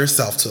bugged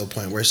yourself to a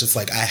point where it's just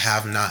like, I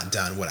have not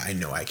done what I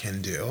know I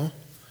can do.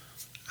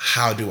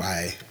 How do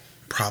I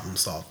problem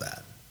solve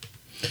that?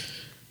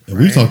 Right?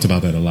 We've talked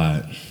about that a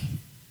lot.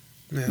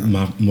 Yeah.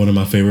 One of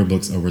my favorite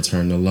books, A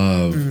Return to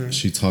Love,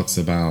 she talks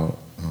about,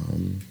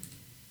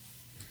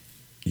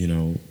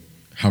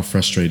 how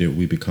frustrated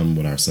we become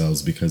with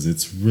ourselves because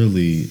it's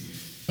really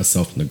a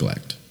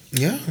self-neglect.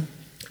 Yeah.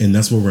 And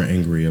that's what we're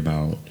angry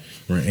about.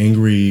 We're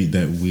angry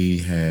that we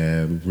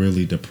have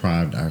really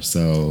deprived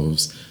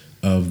ourselves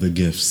of the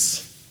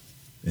gifts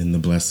and the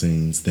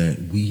blessings that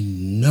we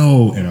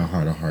know in our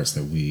heart of hearts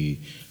that we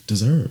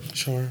deserve.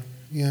 Sure.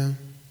 Yeah.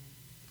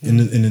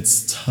 And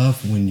it's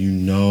tough when you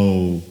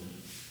know,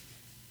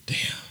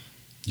 damn,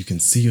 you can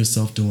see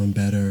yourself doing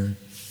better.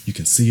 You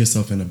can see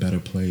yourself in a better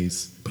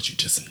place, but you're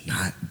just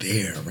not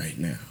there right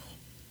now.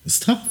 It's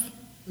tough.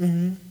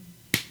 Mm-hmm.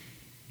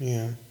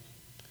 Yeah.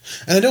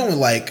 And I don't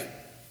like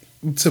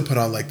to put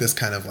on like this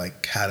kind of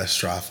like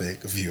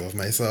catastrophic view of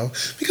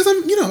myself because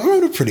I'm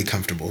in a pretty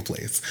comfortable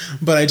place.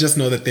 But I just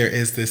know that there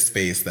is this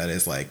space that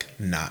is like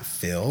not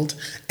filled.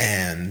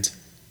 And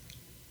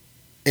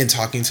in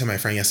talking to my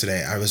friend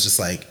yesterday, I was just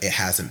like, it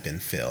hasn't been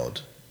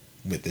filled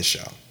with this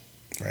show,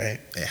 right?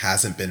 It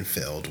hasn't been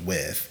filled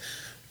with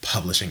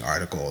publishing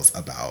articles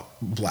about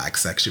Black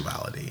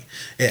sexuality.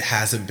 It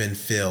hasn't been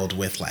filled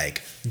with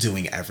like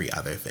doing every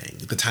other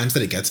thing. The times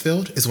that it gets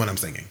filled is when I'm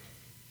singing.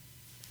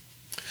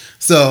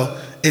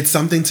 So it's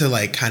something to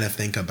like kind of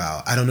think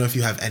about. I don't know if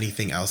you have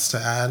anything else to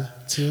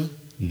add to.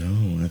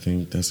 No, I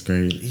think that's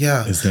great.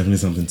 Yeah. It's definitely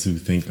something to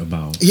think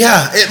about.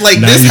 Yeah.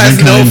 This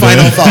has no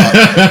final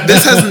thought.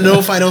 This has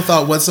no final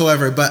thought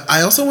whatsoever. But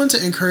I also want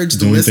to encourage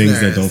the listeners. Doing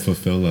things that don't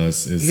fulfill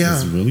us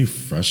is really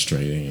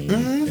frustrating.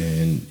 Mm-hmm.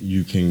 And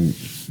you can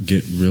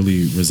get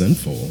really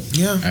resentful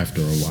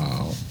after a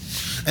while.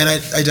 And I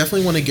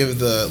definitely want to give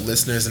the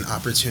listeners an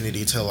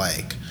opportunity to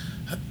like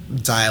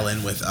dial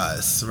in with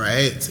us,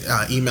 right?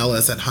 Email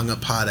us at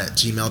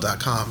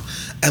hunguppod@gmail.com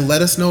and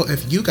let us know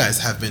if you guys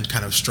have been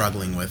kind of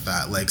struggling with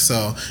that. Like,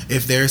 so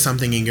if there's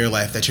something in your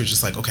life that you're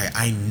just like, okay,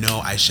 I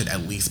know I should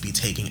at least be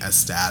taking a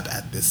stab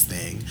at this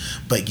thing,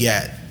 but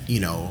yet,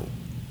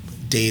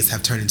 days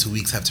have turned into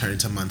weeks, have turned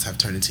into months, have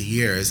turned into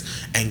years,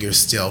 and you're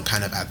still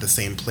kind of at the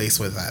same place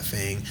with that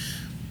thing.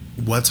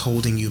 What's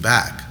holding you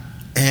back?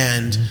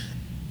 And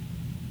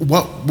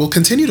what will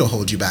continue to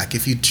hold you back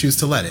if you choose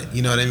to let it?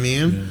 You know what I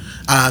mean?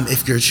 Yeah.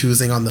 If you're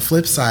choosing on the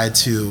flip side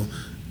to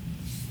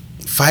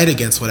fight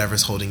against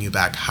whatever's holding you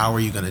back, how are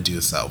you going to do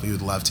so? We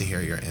would love to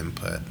hear your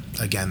input.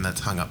 Again,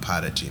 that's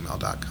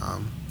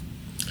hunguppod@gmail.com.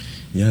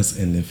 Yes,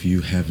 and if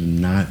you have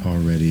not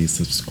already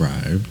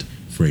subscribed,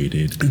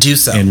 rated, do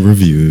so, and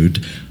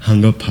reviewed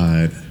Hung Up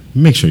Pod,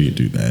 make sure you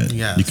do that.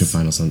 Yes. You can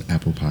find us on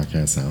Apple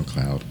Podcasts,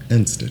 SoundCloud,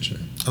 and Stitcher.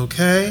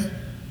 Okay.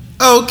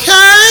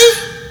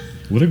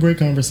 What a great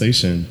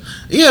conversation.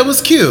 Yeah, it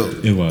was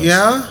cute. It was.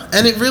 Yeah,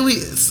 and it really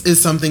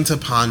is something to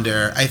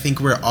ponder. I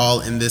think we're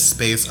all in this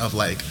space of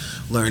like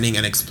learning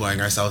and exploring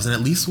ourselves, and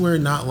at least we're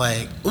not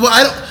like,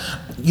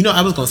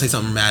 I was going to say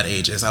something mad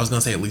ageist. I was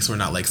going to say at least we're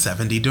not like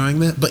 70 doing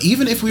that. But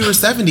even if we were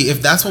 70,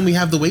 if that's when we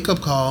have the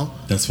wake-up call,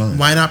 that's fine.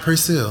 Why not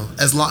pursue?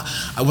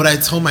 What I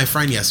told my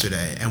friend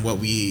yesterday and what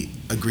we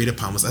agreed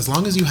upon was as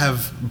long as you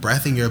have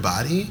breath in your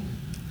body,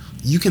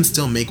 you can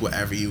still make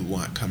whatever you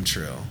want come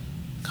true.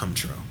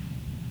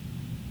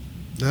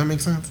 Does that make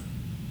sense?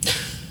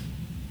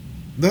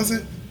 Does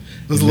it?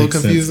 Was a little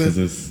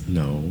confusing.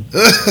 No.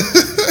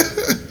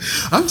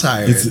 I'm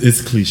tired.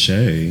 It's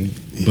cliche,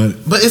 but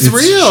it's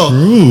real.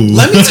 True.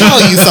 Let me tell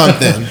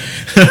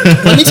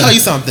you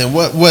something.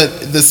 What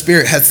the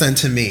Spirit had sent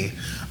to me.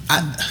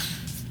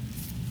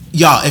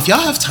 Y'all, if y'all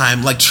have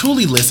time, like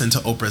truly listen to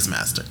Oprah's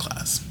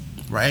masterclass,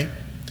 right?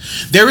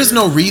 There is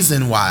no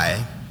reason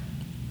why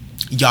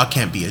y'all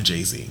can't be a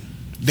Jay-Z.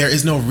 There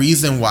is no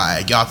reason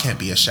why y'all can't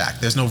be a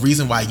Shaq. There's no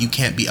reason why you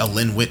can't be a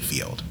Lynn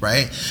Whitfield,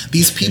 right?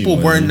 These people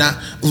were not...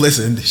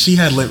 Listen,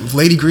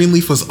 Lady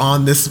Greenleaf was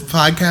on this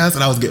podcast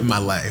and I was getting my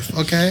life,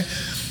 okay?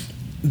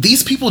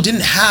 These people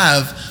didn't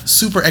have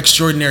super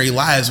extraordinary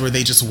lives where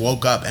they just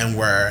woke up and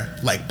were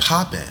like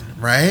popping,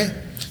 right?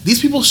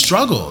 These people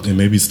struggled. And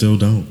maybe still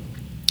don't.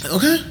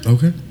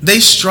 Okay.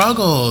 They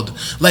struggled.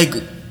 Like...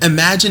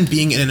 Imagine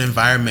being in an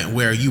environment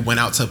where you went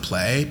out to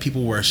play,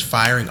 people were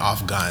firing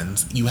off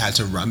guns, you had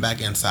to run back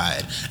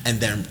inside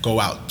and then go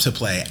out to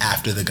play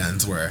after the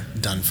guns were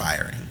done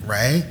firing,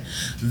 right?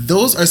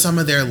 Those are some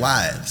of their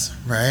lives,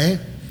 right?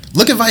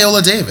 Look at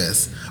Viola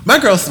Davis. My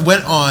girl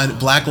went on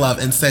Black Love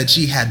and said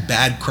she had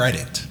bad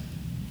credit,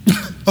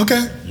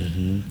 okay?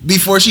 Mm-hmm.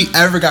 Before she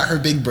ever got her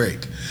big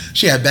break.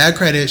 She had bad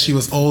credit, she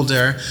was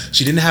older,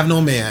 she didn't have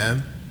no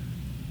man.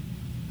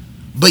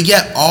 But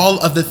yet all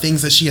of the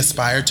things that she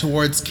aspired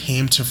towards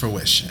came to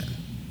fruition.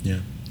 Yeah.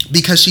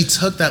 because she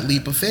took that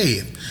leap of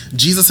faith.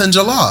 Jesus and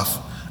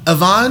Jollof.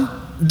 Yvonne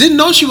didn't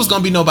know she was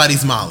going to be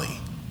nobody's Molly.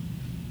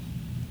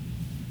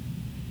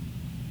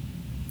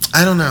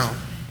 I don't know.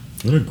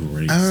 What a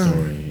great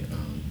story,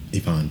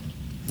 Yvonne.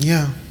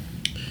 Yeah.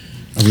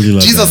 I really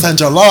love Jesus that. and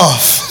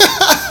Jollof.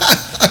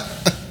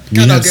 We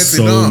have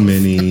so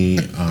many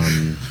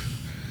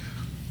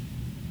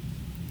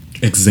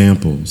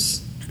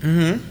examples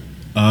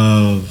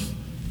of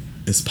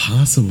it's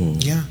possible.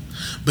 Yeah.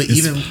 But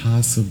it's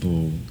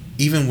possible.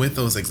 Even with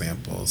those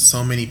examples,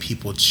 so many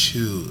people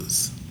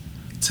choose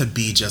to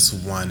be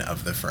just one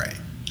of the fray.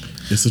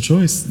 It's a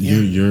choice. Yeah.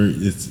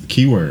 It's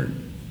keyword.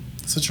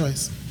 It's a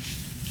choice.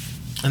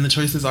 And the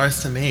choice is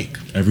ours to make.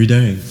 Every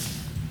day.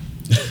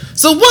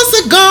 So what's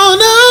it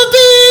gonna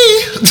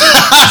be?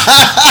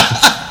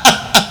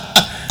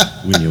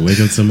 When you wake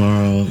up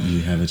tomorrow,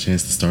 you have a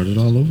chance to start it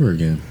all over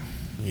again.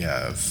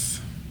 Yes.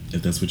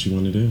 If that's what you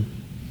want to do.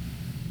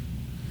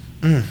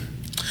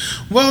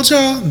 Well,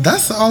 y'all,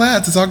 that's all I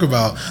had to talk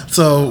about.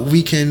 So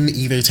we can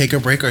either take a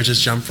break or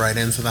just jump right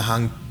into the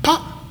hung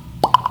pop.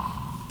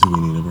 Do we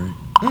need a break?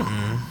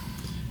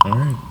 All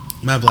right.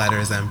 My bladder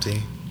is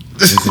empty.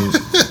 Is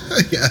it?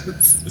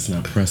 Yes. It's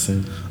not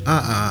pressing.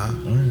 All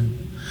right.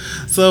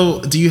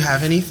 So, do you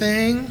have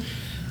anything?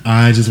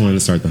 I just wanted to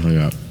start the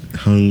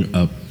hung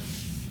up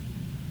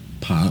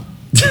pop.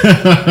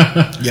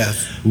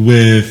 Yes.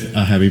 With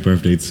a happy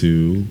birthday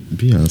to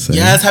Beyonce.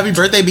 Yes, happy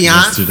birthday,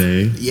 Beyonce.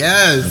 Yesterday.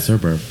 Yes. It's her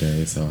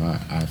birthday, so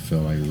I feel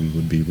like we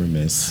would be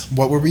remiss.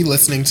 What were we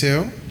listening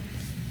to?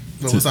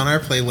 What was on our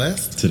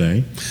playlist?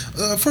 Today?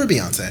 For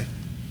Beyonce.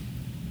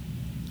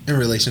 In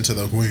relation to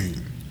the queen.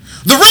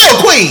 The real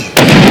queen!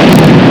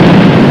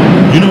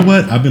 You know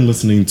what? I've been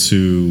listening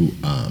to,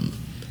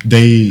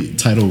 they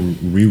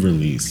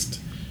re-released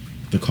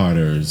the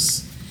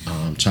Carters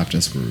Chopped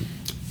and Screwed.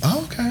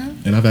 Oh, okay.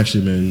 And I've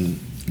actually been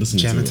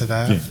listening Jamming to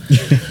that? Yeah.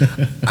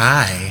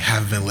 I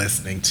have been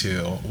listening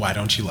to Why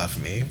Don't You Love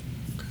Me?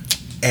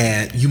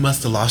 And You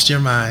Must Have Lost Your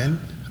Mind.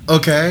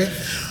 Okay?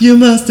 You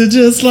must have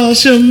just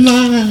lost your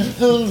mind.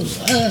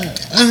 Okay,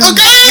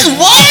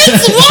 what?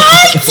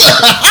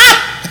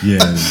 Yeah,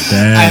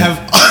 that. I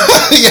have,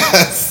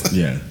 yes.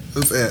 Yeah.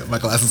 That's it. My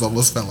glasses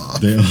almost fell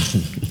off. They,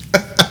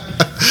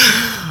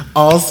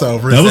 Also,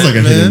 Resentment. that was like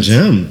a hidden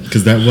gem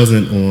because that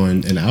wasn't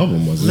on an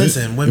album, was it?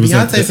 Listen, when It was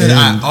Beyonce at said, the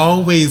I end.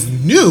 always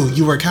knew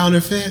you were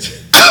counterfeit.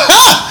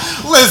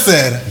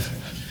 Listen,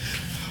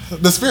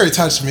 the spirit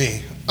touched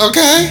me.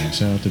 Okay?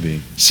 Shout out to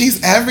B.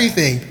 She's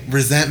everything.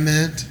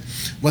 Resentment.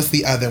 What's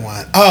the other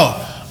one?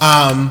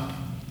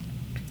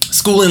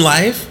 School in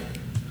Life.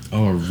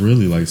 Oh, I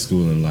really like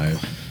School in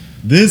Life.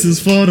 This is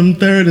for them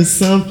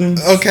 30-something.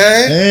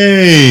 Okay.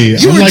 Hey.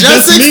 You I'm were like,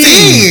 just that's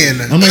 16.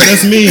 Me. I'm like,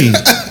 that's me.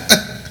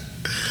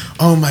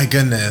 Oh my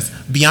goodness.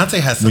 Beyonce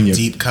has some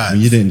deep cuts. When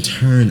you didn't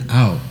turn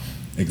out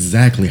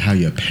exactly how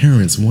your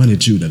parents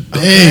wanted you to be.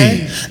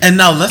 Okay. And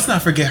now let's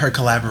not forget her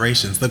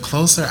collaborations. The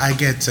Closer I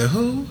Get to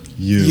Who?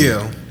 You.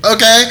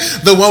 Okay?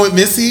 The one with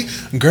Missy.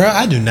 Girl,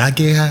 I do not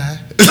get high.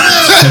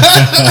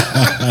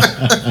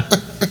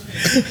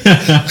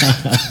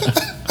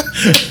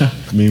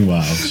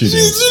 Meanwhile, she She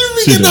did.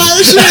 didn't get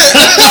high shit.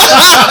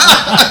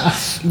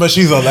 But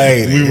she's a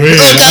lady. We win.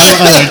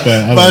 I like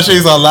that. But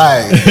she's a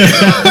lady.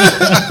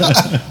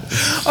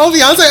 Oh,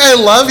 Beyonce, I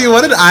love you.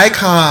 What an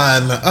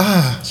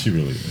icon. She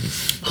really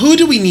is. Who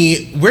do we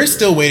need? We're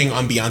still waiting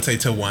on Beyonce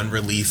to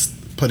release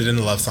Put It in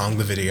the Love Song,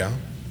 the video.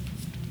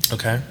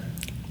 Okay?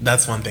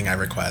 That's one thing I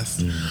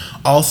request.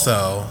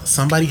 Also,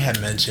 somebody had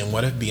mentioned,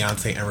 what if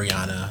Beyonce and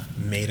Rihanna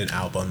made an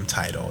album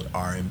titled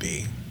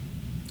R&B?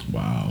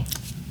 Wow.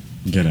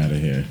 Get out of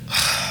here.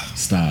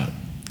 Stop.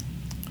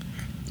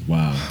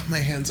 Wow. My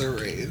hands are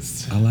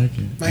raised. I like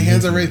it. My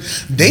hands are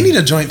raised. They need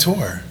a joint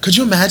tour. Could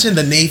you imagine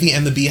the Navy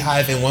and the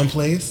Beehive in one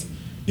place?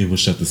 It will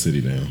shut the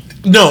city down.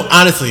 No,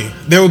 honestly,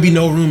 there would be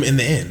no room in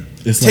the inn.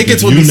 It's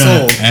Tickets like would if be you're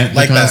sold not at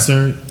like the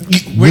concert,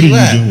 that. Where what are you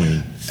at?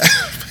 doing?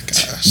 Oh my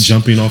gosh.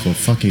 Jumping off a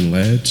fucking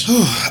ledge?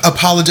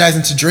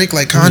 Apologizing to Drake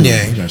like Ooh,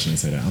 Kanye. maybe I shouldn't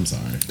say that. I'm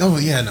sorry. Oh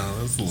yeah, no,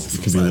 that's a little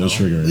It could be a little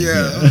suicidal.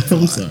 triggering. Yeah,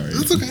 I'm sorry.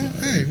 it's okay.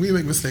 Hey, we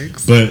make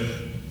mistakes. But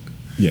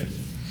yeah.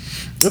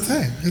 It's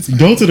hey, it's fine.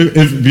 Go to the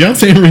if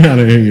Beyonce and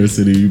Rihanna are in your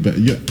city,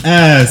 your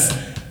ass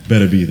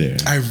better be there.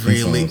 I That's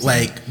really all I'm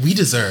saying. like. We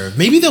deserve.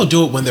 Maybe they'll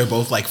do it when they're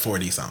both like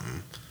 40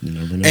 something, You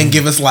never know. and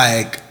give us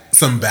like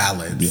some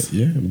ballads.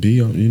 yeah,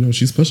 B.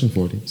 She's pushing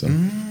 40. So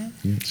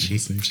yeah, She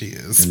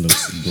is. It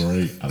looks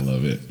great. I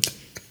love it.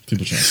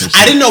 People try to push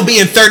I didn't know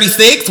being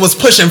 36 was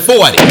pushing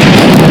 40.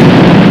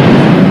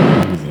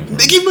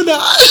 Nicki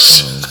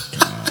Minaj.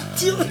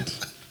 Oh, God.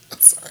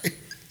 Sorry.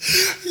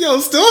 Yo,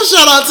 still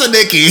shout out to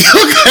Nicki.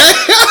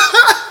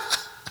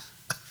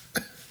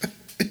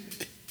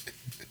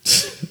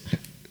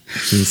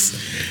 Just,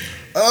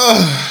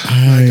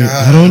 Okay.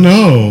 I don't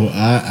know.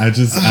 I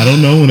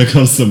don't know when it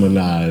comes to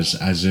Minaj. To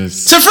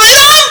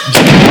freedom.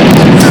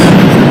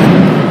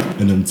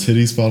 And them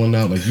titties falling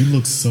out. Like, you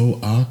look so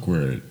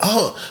awkward.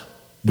 Oh,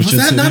 With was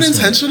your that not titties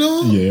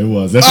intentional? Yeah, it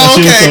was. That's why Oh,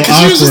 she okay. was so Because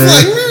she was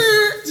just awkward.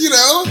 like, you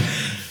know.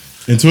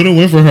 And Twitter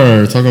went for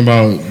her, talking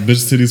about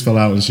bitch titties fell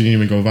out and she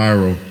didn't even go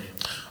viral.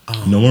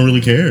 No one really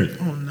cared.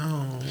 Oh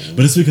no!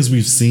 But it's because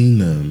we've seen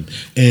them,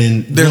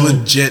 and they're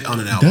legit on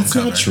an album. That's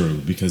cover. not true,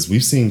 because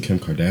we've seen Kim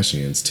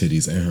Kardashian's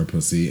titties and her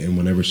pussy, and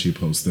whenever she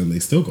posts them, they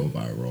still go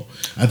viral.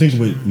 I think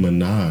with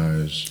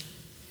Minaj,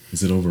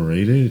 is it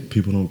overrated?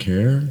 People don't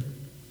care.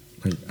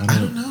 Like, I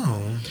don't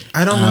know.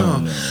 I don't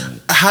know.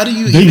 How do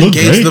you even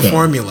gauge great, the though.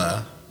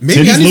 formula?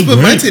 Maybe Titties I need to put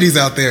my great. titties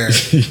out there.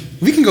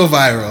 We can go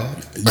viral.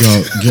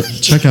 Yo,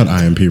 check out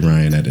IMP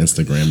Ryan at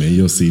Instagram and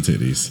you'll see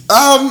titties.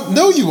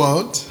 No, you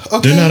won't.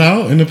 Okay. They're not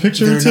out in the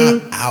picture They're too?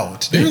 not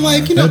out. They're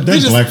like, you know, that they're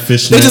just black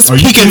fish. They're just Are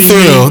you peeking kidding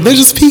through. me? They're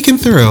just peeking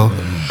through.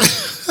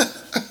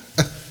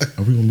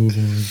 Are we gonna move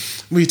on?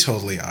 We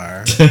totally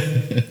are.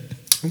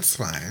 It's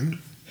fine.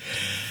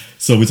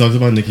 So we talked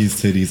about Nicki's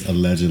titties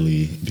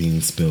allegedly being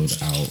spilled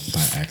out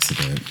by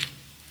accident.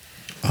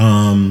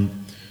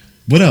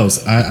 What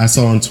else? I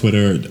saw on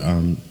Twitter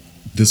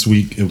this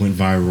week it went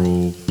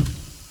viral.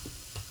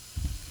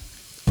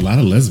 A lot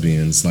of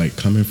lesbians like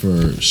coming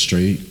for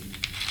straight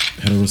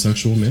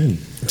heterosexual men.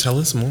 Tell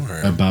us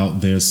more about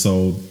their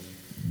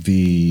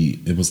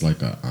it was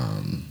like a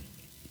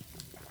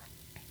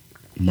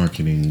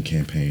marketing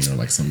campaign or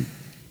like some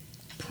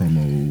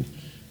promo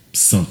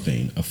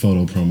something, a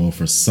photo promo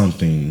for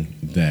something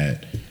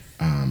that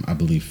I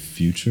believe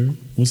Future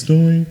was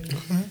doing.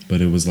 Okay.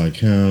 But it was like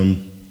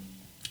him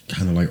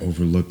kind of like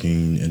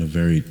overlooking in a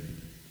very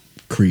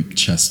Creek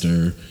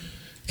Chester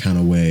kind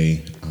of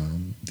way.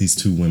 These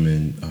two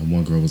women,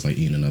 one girl was like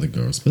eating another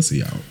girl's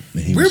pussy out.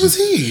 And Where was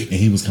he? And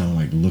he was kind of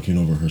like looking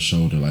over her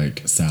shoulder,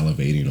 like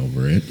salivating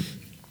over it.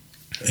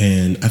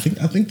 And I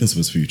think this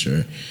was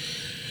Future.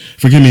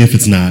 Forgive me if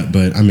it's not,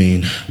 but I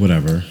mean,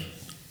 whatever.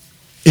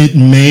 It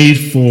made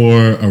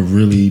for a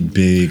really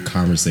big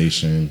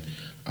conversation.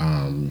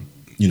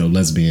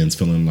 Lesbians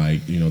feeling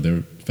like,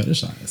 they're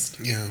fetishized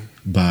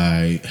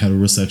by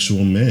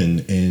heterosexual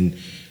men, and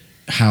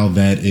how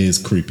that is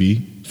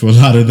creepy for a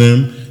lot of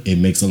them. It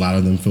makes a lot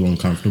of them feel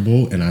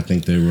uncomfortable, and I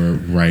think they were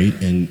right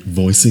in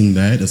voicing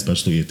that,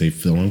 especially if they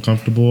feel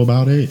uncomfortable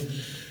about it.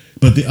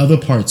 But the other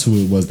part to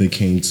it was they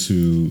came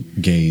to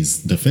gays'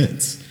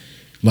 defense.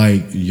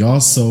 Like, y'all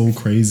so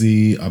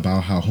crazy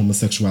about how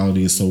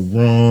homosexuality is so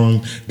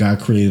wrong. God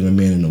created a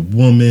man and a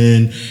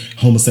woman.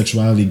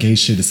 Homosexuality, gay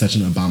shit is such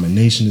an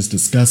abomination. It's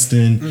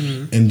disgusting.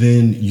 Mm-hmm. And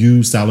then you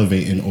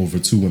salivating over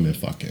two women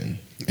fucking,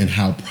 and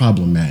how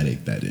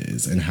problematic that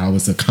is, and how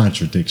it's a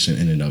contradiction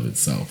in and of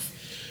itself.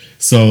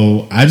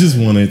 So I just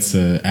wanted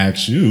to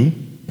ask you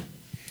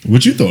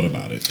what you thought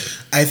about it.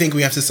 I think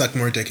we have to suck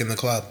more dick in the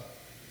club.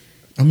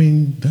 I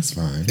mean, that's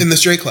fine. In the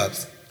straight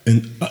clubs.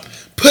 And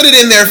put it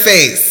in their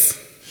face.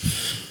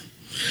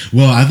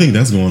 Well, I think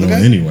that's going on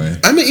anyway.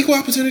 I'm an equal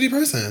opportunity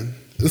person.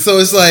 So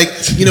it's like,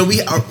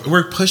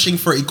 we're pushing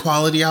for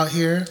equality out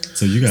here.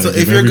 So you got to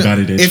give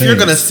everybody their chance. If you're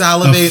going to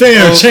salivate, a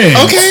fair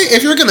chance. Okay,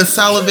 if you're going to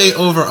salivate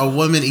over a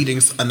woman eating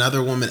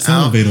another woman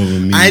salivate over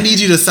me. I need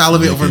you to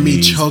salivate over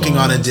me choking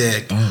on a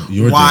dick. Oh,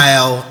 your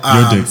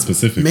dick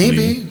specifically.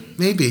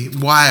 Maybe.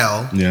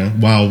 While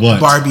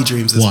what? Barbie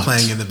Dreams is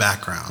playing in the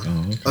background.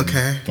 Oh,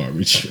 okay.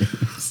 Barbie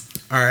Dreams.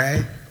 All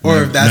right.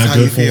 Or if that's how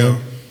you feel.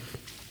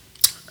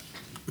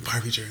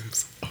 Barbie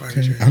Dreams.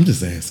 I'm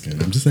just asking.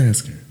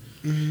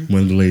 Mm-hmm.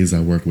 One of the ladies I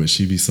work with,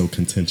 she be so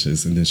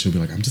contentious, and then she'll be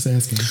like, I'm just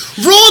asking.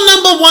 Rule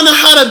number 1 on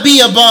how to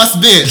be a boss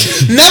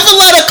bitch. Never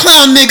let a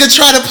clown nigga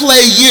try to play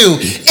you.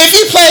 If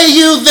he play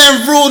you,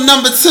 then rule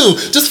number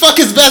 2, just fuck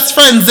his best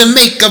friends and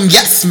make them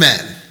yes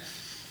men.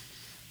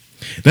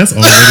 That's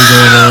already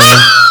going on.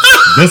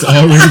 That's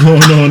already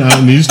going on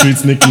out in these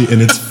streets, Nikki,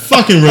 and it's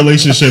fucking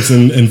relationships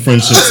and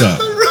friendships up.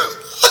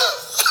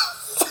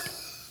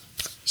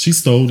 She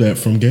stole that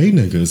from gay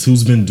niggas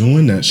who's been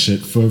doing that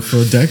shit for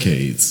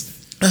decades.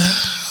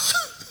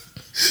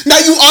 Now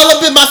you all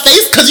up in my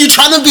face because you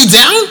trying to be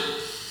down?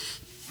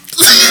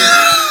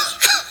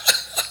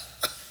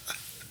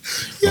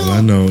 All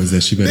I know is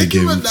that she better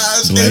give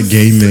black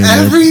gay men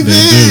their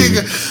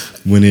due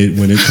when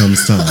it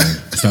comes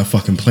time. Stop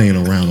fucking playing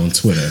around on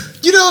Twitter.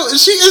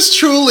 She is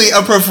truly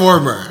a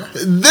performer.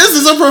 This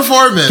is a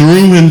performance.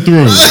 Through and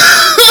through.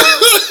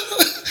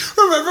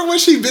 Remember when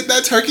she bit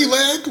that turkey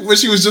leg when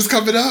she was just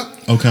coming up?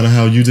 Oh, kind of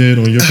how you did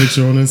on your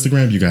picture on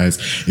Instagram. You guys,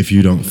 if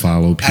you don't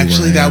follow P.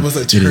 Actually, Ryan, that was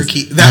a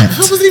turkey. That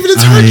wasn't even a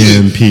turkey. I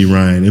am P.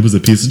 Ryan. It was a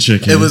piece of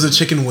chicken. It was a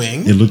chicken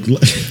wing. It looked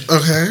like...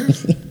 Okay.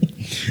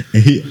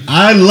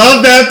 I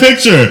love that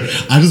picture.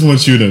 I just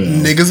want you to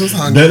know. Niggas was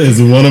hungry. That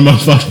is one of my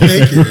fucking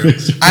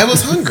favorites. I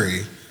was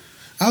hungry.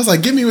 I was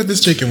like, get me with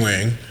this chicken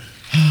wing.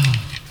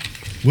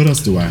 What else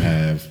do I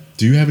have?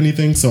 Do you have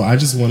anything? So I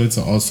just wanted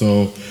to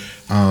also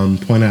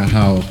point out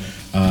how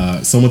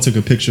someone took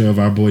a picture of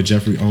our boy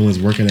Jeffrey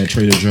Owens working at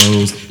Trader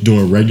Joe's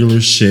doing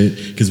regular shit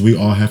because we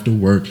all have to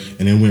work,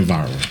 and it went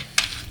viral.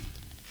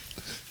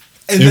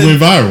 Went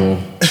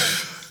viral.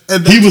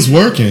 He was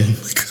working.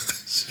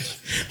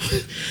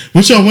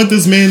 What y'all want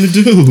this man to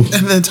do?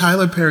 And then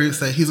Tyler Perry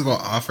said he's going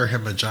to offer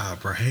him a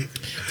job, right?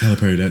 Tyler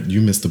Perry,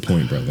 you missed the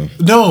point, brother.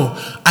 No,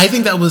 I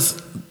think that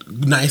was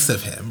nice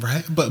of him,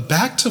 right? But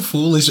back to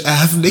foolish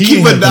ass He Nicki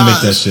didn't have to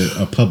make that Minaj.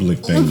 shit a public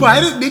thing.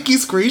 Why did Nicki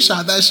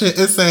screenshot that shit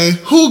and say,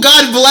 "Who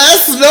God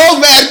bless, no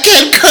man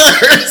can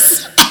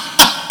curse"?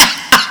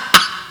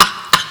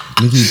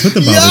 Nicki, put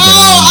the Yo, Bible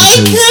I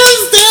down. can't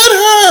stand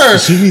her.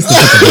 She needs to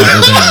put the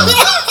Bible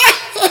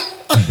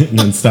down.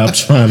 And stop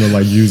trying to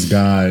like use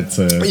God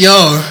to.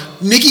 Yo,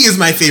 Nicki is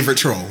my favorite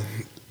troll.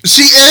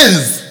 She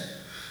is.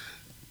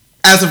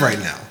 As of right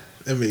now.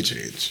 It may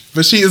change.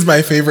 But she is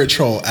my favorite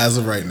troll as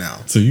of right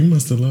now. So you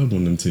must have loved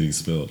when them titties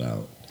spilled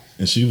out.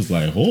 And she was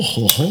like, ho,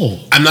 ho, ho.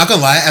 I'm not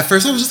gonna lie, at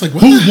first I was just like,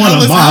 what Who the won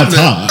hell a is Mod happening?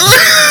 Top?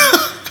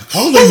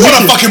 I was like, Who won a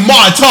Nicki- fucking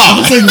Mod I Top?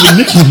 was like,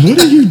 Nicki, what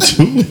are you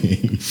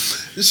doing?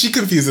 She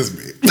confuses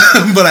me.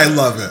 But I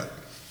love it.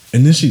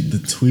 And then the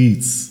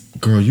tweets,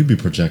 girl, you be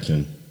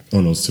projecting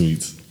on those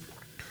tweets.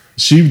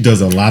 She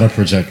does a lot of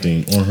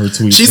projecting on her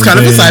tweets. She's and kind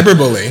of a then- cyber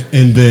bully.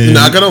 And then,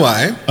 Not gonna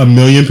lie. a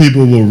million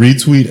people will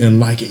retweet and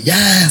like it.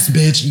 Yes,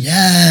 bitch,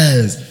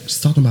 yes.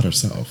 She's talking about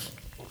herself.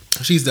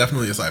 She's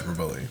definitely a cyber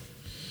bully.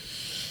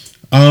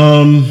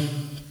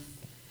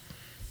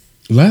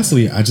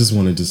 Lastly, I just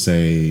wanted to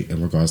say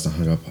in regards to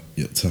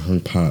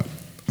Hung Pop,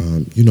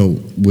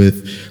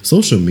 with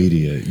social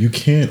media, you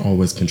can't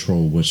always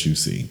control what you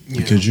see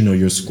because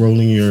you're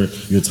scrolling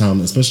your time,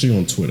 especially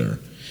on Twitter.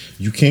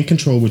 You can't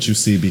control what you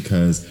see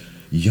because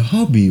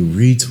y'all be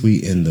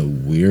retweeting the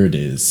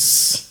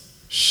weirdest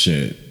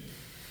shit.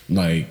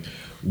 Like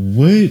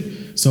what?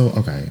 So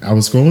okay, I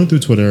was scrolling through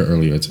Twitter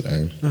earlier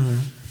today,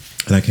 and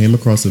I came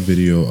across a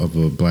video of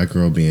a black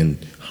girl being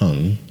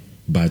hung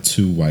by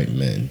two white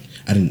men.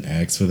 I didn't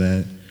ask for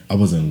that. I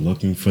wasn't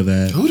looking for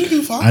that. Who did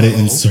you follow? I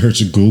didn't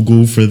search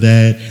Google for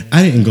that.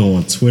 I didn't go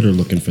on Twitter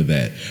looking for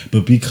that.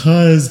 But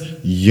because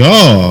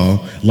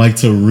y'all like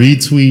to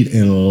retweet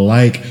and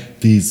like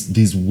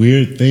these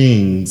weird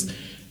things,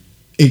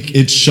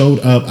 it showed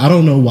up. I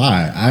don't know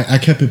why. I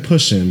kept it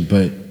pushing,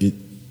 but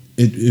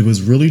it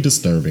was really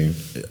disturbing.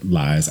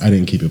 Lies. I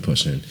didn't keep it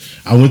pushing.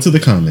 I went to the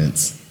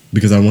comments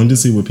because I wanted to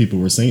see what people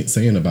were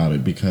saying about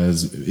it,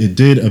 because it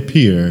did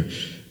appear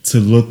to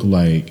look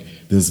like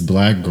this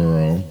black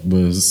girl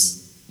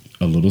was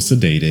a little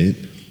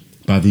sedated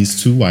by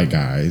these two white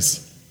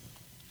guys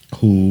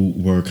who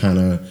were kind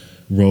of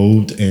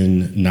robed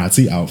in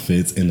Nazi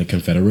outfits, and the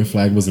Confederate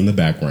flag was in the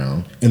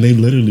background, and they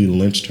literally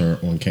lynched her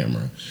on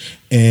camera.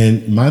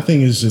 And my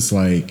thing is just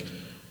like,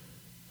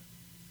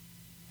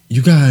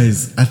 you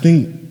guys, I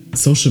think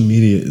social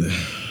media,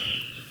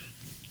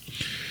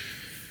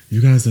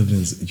 you guys are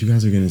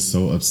getting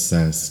so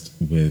obsessed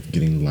with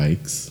getting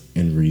likes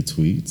and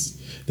retweets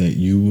that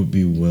you would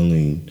be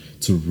willing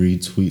to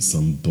retweet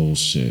some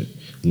bullshit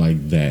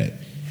like that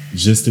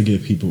just to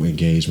get people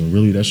engaged, when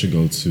really that should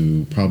go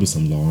to probably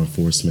some law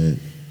enforcement.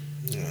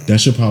 That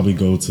should probably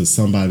go to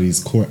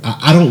somebody's court.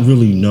 I don't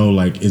really know,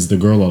 like, is the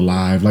girl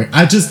alive? Like,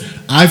 I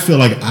feel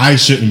like I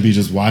shouldn't be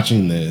just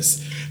watching this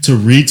to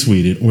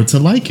retweet it or to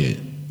like it.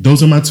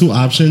 Those are my two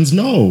options.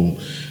 No.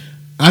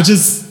 I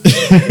just,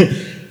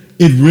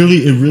 it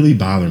really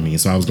bothered me.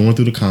 So I was going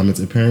through the comments.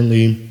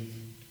 Apparently,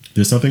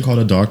 there's something called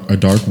a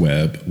dark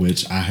web,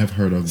 which I have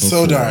heard of before.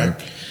 So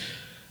dark.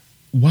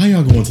 Why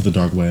y'all going to the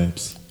dark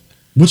webs?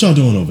 What y'all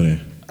doing over there?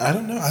 I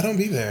don't know. I don't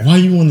be there. Why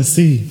you want to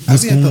see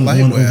what's be at the going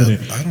light on web. over there?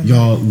 I don't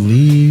Y'all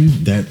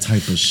leave that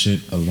type of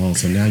shit alone.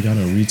 So now y'all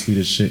done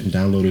retweeted shit and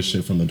downloaded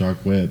shit from the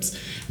dark webs.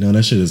 Now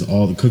that shit is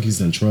all the cookies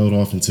done trailed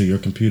off into your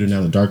computer.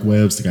 Now the dark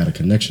webs, they got a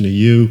connection to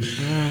you.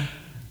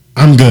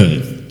 I'm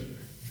good.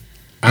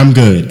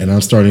 And I'm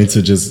starting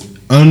to just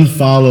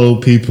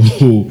unfollow people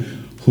who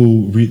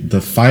the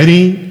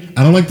fighting.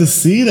 I don't like to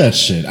see that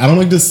shit. I don't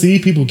like to see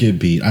people get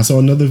beat. I saw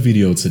another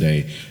video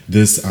today.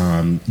 This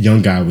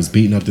young guy was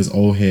beating up this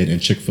old head in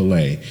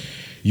Chick-fil-A.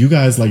 You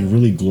guys like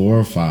really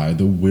glorify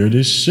the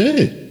weirdest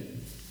shit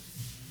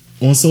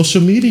on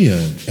social media.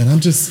 And I'm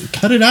just,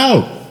 cut it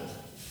out.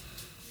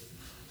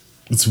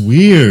 It's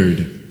weird.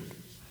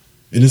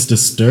 And it's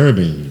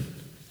disturbing.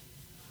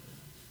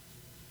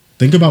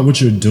 Think about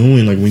what you're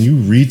doing. Like when you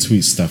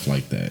retweet stuff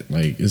like that.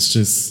 Like it's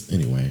just,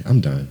 anyway,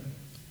 I'm done.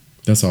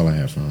 That's all I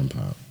have for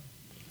Unpop.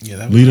 Yeah,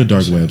 that was Leave the my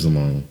dark shit. webs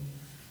alone.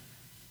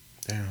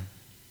 Damn.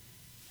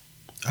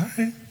 All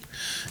right.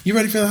 You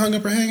ready for the hung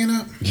up or hanging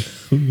up?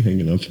 Who you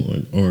hanging up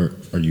on? Or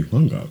are you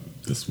hung up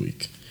this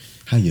week?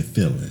 How you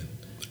feeling?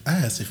 I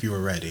asked if you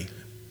were ready.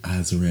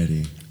 Eyes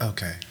ready.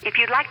 Okay. If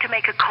you'd like to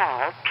make a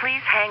call,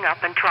 please hang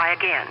up and try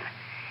again.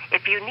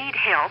 If you need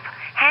help,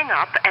 hang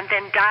up and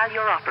then dial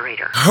your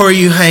operator. Who are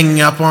you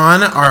hanging up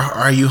on, or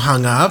are you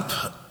hung up?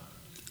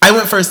 I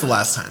went first the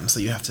last time, so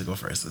you have to go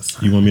first this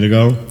time. You want me to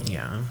go?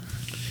 Yeah.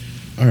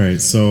 All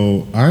right.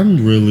 So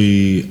I'm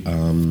really,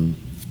 I'm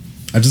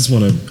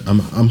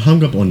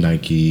hung up on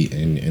Nike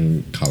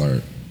and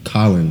Colin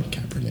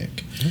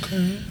Kaepernick.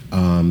 Okay.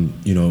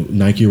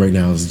 Nike right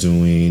now is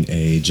doing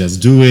a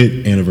Just Do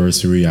It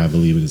anniversary. I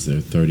believe it is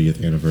their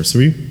 30th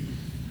anniversary.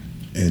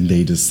 And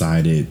they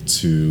decided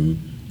to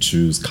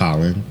choose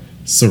Colin,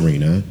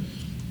 Serena,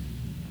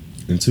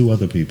 and two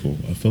other people,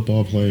 a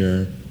football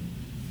player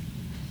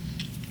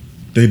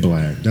They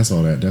black. That's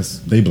all that.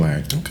 They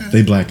black. Okay.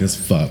 They black as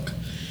fuck.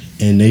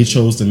 And they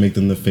chose to make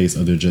them the face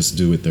of their Just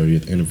Do It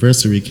 30th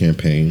anniversary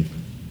campaign,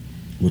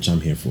 which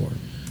I'm here for.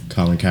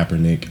 Colin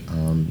Kaepernick,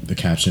 the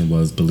caption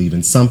was, "Believe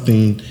in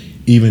something,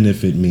 even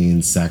if it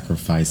means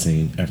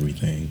sacrificing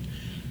everything."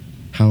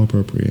 How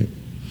appropriate.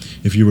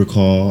 If you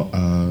recall,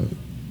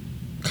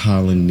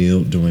 Colin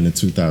kneeled during the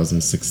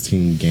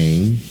 2016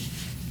 game,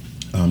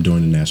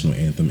 during the national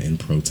anthem in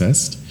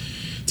protest,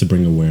 to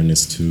bring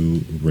awareness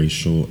to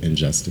racial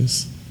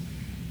injustice.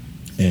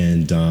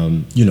 And,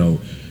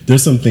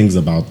 there's some things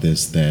about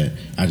this that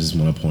I just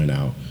want to point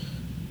out.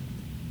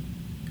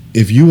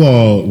 If you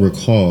all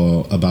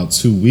recall, about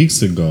 2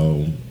 weeks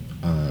ago,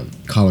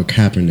 Colin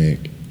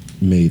Kaepernick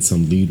made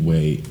some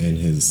leadway in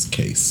his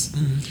case.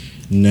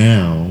 Mm-hmm.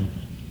 Now,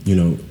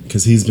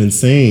 because he's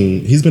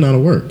been out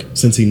of work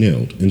since he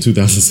kneeled in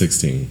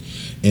 2016.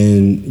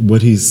 And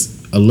what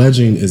he's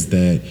alleging is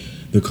that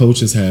the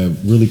coaches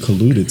have really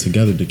colluded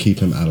together to keep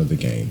him out of the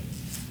game.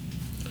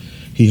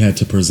 He had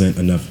to present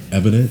enough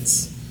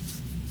evidence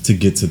to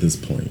get to this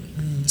point.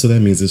 So that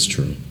means it's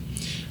true.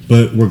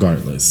 But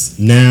regardless,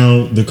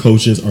 now the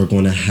coaches are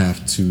going to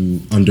have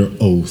to, under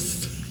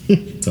oath,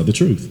 tell the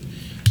truth.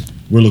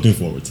 We're looking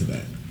forward to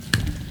that.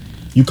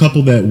 You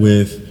couple that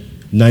with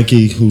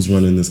Nike, who's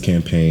running this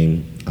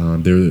campaign.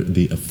 They're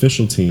the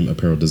official team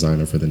apparel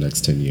designer for the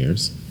next 10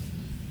 years.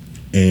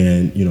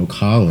 And,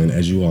 Colin,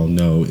 as you all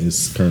know,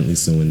 is currently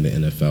suing the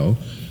NFL,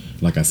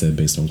 like I said,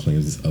 based on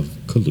claims of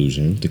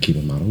collusion to keep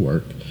him out of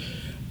work.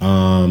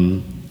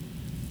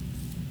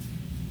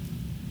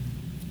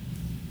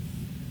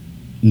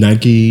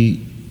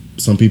 Nike,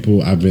 some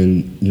people I've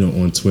been,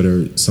 on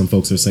Twitter, some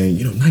folks are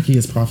saying, Nike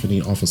is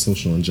profiting off of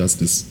social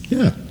injustice.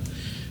 Yeah,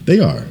 they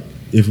are.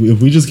 If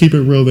we just keep it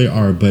real, they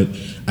are. But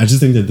I just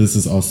think that this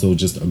is also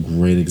just a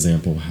great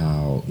example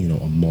how,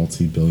 a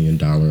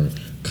multi-billion-dollar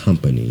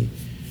company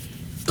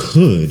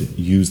could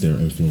use their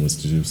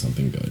influence to do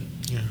something good.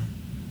 Yeah.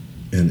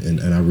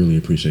 And I really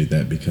appreciate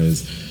that,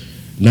 because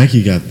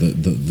Nike got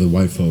the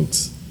white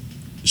folks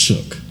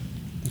shook.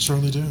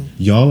 Surely do.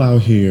 Y'all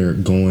out here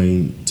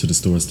going to the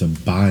stores to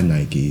buy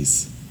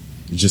Nikes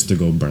just to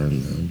go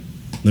burn them.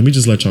 Let me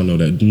just let y'all know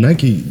that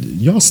Nike,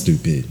 y'all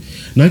stupid.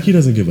 Nike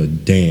doesn't give a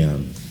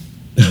damn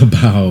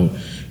about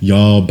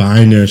y'all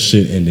buying their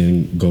shit and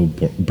then go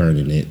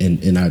burning it.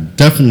 And I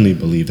definitely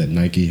believe that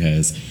Nike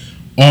has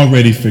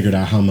already figured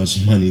out how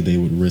much money they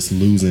would risk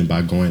losing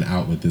by going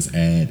out with this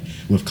ad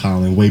with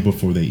Colin way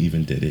before they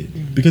even did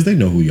it. Because they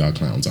know who y'all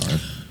clowns are.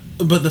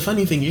 But the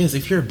funny thing is,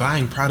 if you're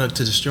buying product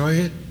to destroy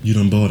it, you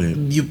done bought it.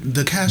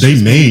 The cash.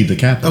 They made the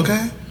capital.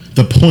 Okay.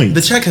 The point.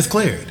 The check has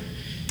cleared.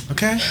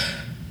 Okay.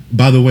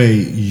 By the way,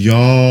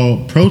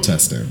 y'all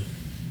protesting.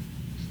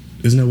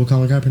 Isn't that what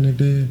Colin Kaepernick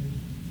did?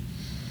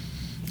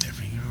 There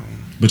we go.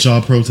 But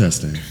y'all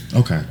protesting.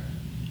 Okay.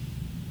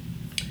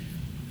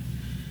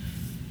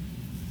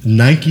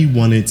 Nike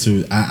wanted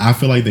to. I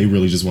feel like they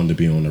really just wanted to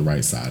be on the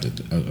right side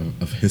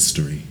of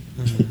history.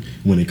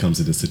 Mm-hmm. When it comes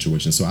to this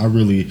situation. So I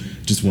really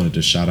just wanted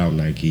to shout out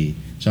Nike,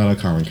 shout out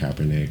Colin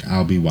Kaepernick.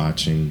 I'll be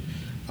watching.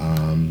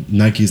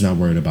 Nike's not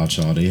worried about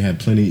y'all. They had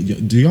plenty.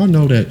 Do y'all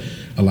know that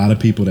a lot of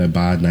people that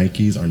buy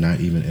Nikes are not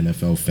even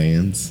NFL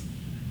fans?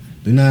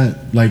 They're not,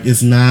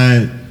 it's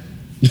not,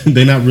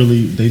 they're not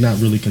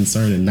really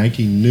concerned. And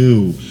Nike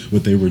knew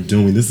what they were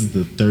doing. This is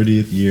the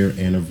 30th year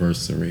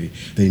anniversary.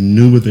 They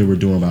knew what they were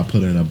doing by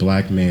putting a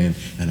black man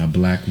and a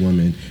black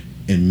woman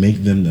and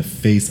make them the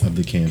face of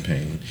the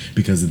campaign,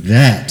 because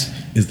that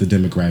is the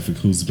demographic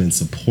who's been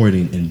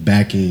supporting and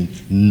backing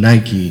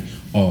Nike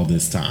all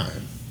this time.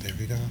 There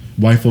we go.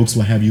 White folks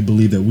will have you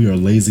believe that we are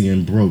lazy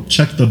and broke.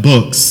 Check the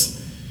books.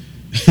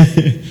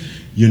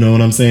 You know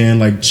what I'm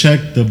saying?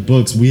 Check the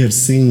books. We have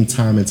seen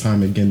time and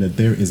time again that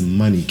there is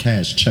money,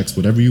 cash, checks,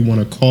 whatever you want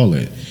to call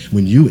it.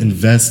 When you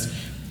invest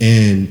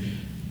in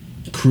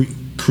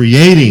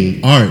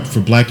creating art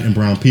for black and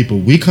brown people,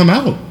 we come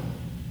out.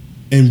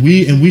 And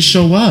we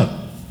show up.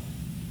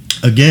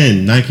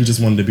 Again, Nike just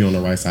wanted to be on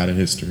the right side of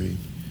history.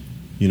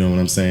 You know what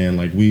I'm saying?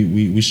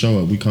 We show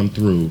up, we come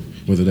through.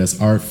 Whether that's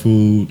art,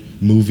 food,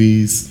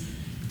 movies,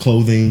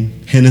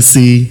 clothing,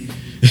 Hennessy.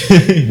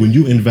 When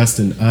you invest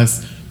in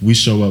us, we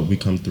show up, we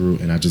come through,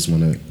 and I just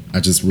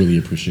really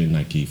appreciate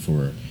Nike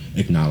for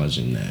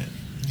acknowledging that.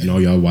 And all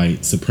y'all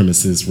white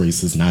supremacists,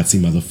 racist, Nazi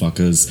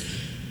motherfuckers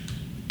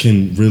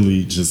can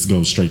really just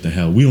go straight to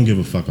hell. We don't give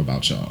a fuck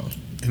about y'all.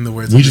 In the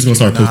words we of just gonna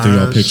start Nicki posting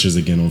y'all Minaj. pictures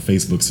again on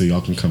Facebook so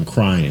y'all can come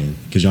crying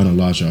because y'all done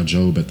lost your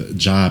job at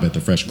the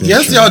Fresh Grocery.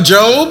 Yes, y'all,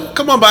 Job.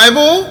 Come on,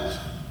 Bible.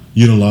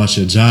 You done lost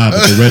your job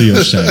at the Radio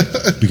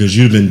Shack because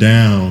you've been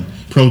down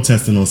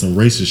protesting on some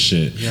racist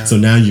shit. Yeah. So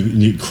now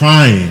you're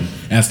crying,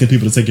 asking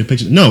people to take your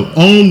picture. No,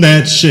 own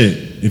that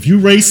shit. If you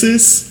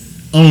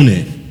racist, own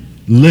it,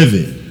 live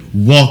it,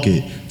 walk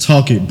it,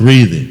 talk it,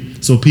 breathe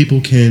it, so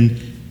people can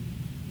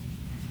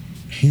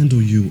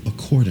handle you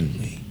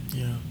accordingly.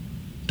 Yeah.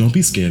 Don't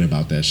be scared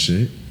about that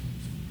shit.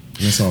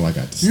 That's all I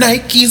got to say.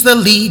 Nike's the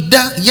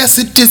leader. Yes,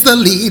 it is the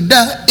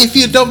leader. If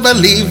you don't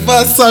believe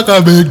us, suck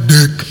a big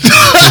dick.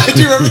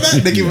 Do you remember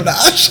that? Nicki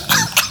Minaj.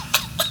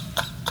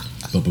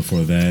 But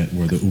before that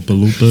were the Oompa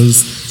Loompas.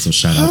 So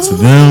shout out to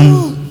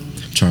them.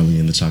 Charlie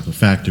and the Chocolate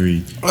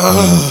Factory. One of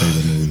my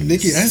favorite movies.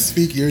 Nikki, I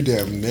speak your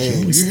damn name.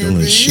 Always You hear stealing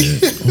me?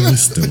 shit. Always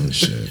stealing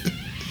shit.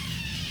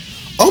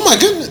 Oh my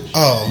goodness.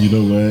 Oh. You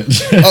know what?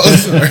 Oh,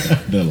 sorry.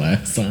 The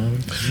last time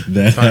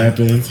that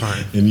happened,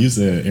 fine. and you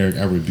said, Eric,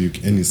 I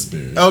rebuke any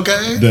spirit.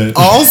 Okay.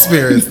 All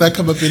spirits that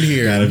come up in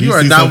here. God, if you you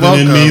are see not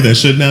something welcome. in me that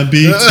should not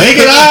be, take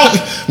it out.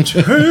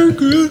 Take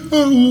it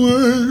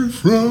away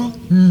from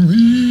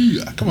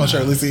me. Come on,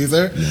 Shirley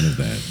Caesar. None of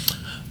that.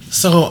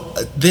 So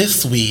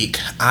this week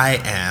I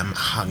am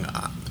hung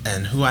up,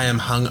 and who I am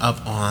hung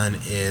up on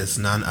is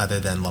none other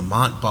than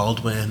Lamont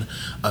Baldwin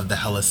of the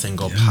Hella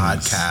Single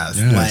podcast.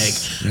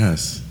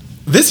 Yes.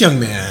 This young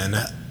man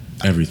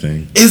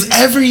Everything. is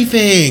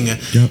everything.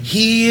 Yep.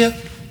 He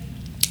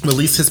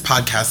released his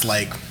podcast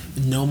like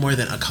no more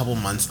than a couple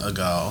months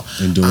ago,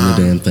 And doing the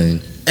damn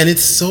thing. and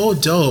it's so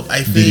dope.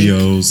 I think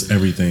Videos,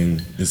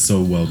 everything is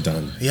so well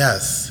done.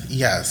 Yes,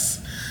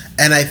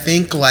 and I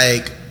think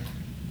like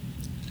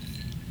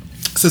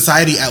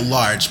society at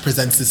large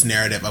presents this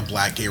narrative of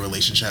black gay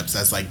relationships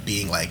as like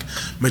being like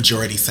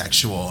majority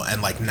sexual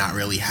and like not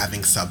really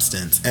having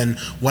substance. And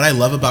what I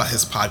love about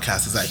his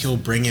podcast is that he'll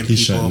bring in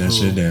He's people shutting that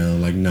who, shit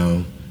down. Like,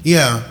 no.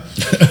 yeah,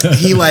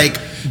 he like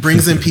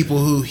brings in people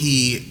who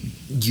he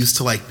used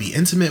to like be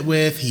intimate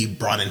with. He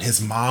brought in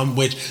his mom,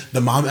 which the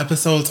mom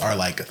episodes are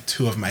like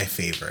two of my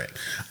favorite.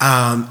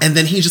 And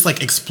then he just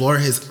like explore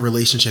his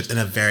relationships in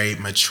a very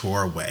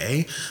mature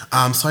way.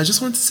 So I just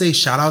want to say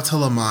shout out to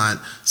Lamont.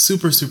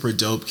 Super, super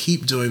dope.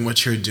 Keep doing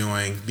what you're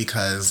doing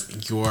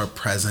because your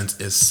presence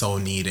is so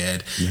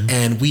needed. Yeah.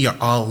 And we are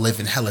all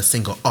living hella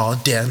single all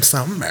damn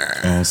summer.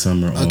 All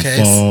summer, all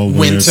Okay. fall,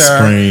 winter,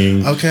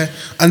 spring. Okay.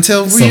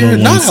 Until Summer we're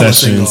 1 not hella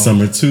session, single.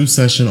 summer 2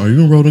 session. Are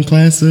you enrolled in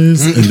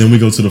classes? And then we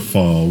go to the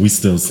fall. We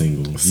still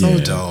single. So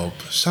dope.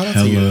 Shout out to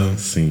Hella you.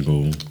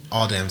 single.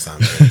 All damn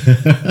summer.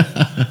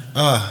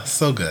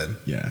 So good.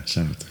 Yeah,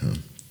 shout out to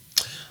him.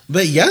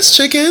 But yes,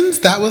 chickens,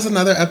 that was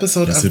another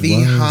episode Yes, of it the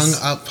was. Hung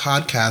Up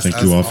Podcast.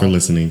 Thank you all for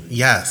listening.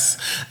 Yes.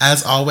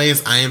 As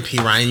always, I am P.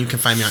 Ryan. You can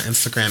find me on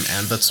Instagram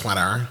and the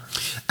Twitter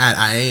at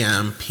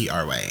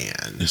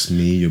IAMPRYAN. It's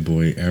me, your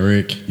boy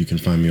Eric. You can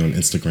find me on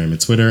Instagram and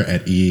Twitter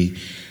at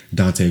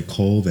Dante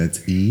Cole. That's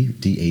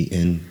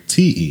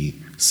EDANTECOLE.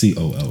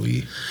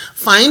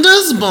 Find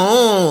us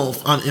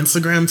both on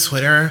Instagram,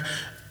 Twitter,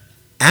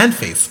 and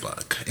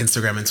Facebook.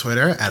 Instagram and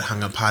Twitter at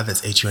HungUpPod.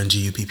 That's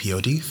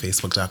HUNGUPPOD.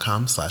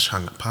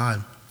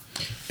 Facebook.com/HungUpPod.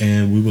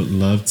 And we would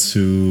love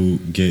to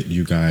get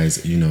you guys,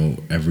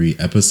 every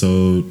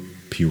episode,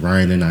 P.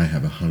 Ryan and I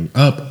have a hung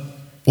up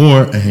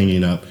or a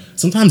hanging up.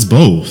 Sometimes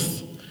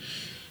both.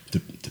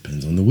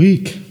 Depends on the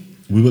week.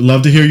 We would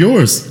love to hear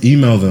yours.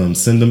 Email them.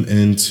 Send them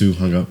into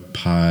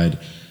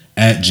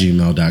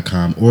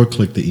hunguppod@gmail.com or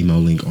click the email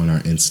link on our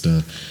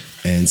Insta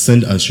and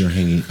send us your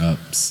hanging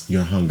ups,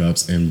 your hung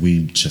ups, and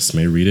we just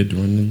may read it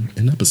during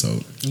an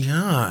episode.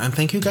 Yeah, and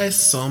thank you guys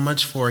so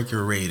much for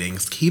your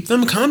ratings. Keep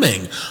them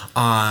coming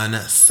on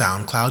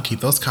SoundCloud.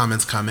 Keep those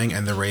comments coming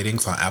and the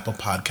ratings on Apple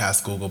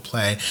Podcasts, Google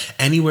Play,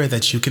 anywhere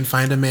that you can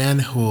find a man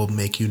who will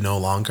make you no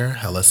longer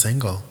hella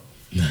single.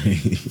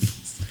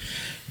 Nice.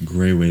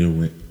 Great way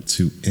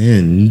to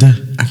end.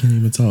 I can't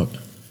even talk.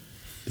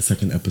 The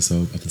second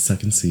episode of the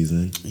second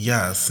season.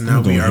 Yes,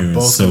 now we are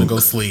both going to go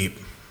sleep.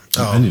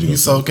 I need to go you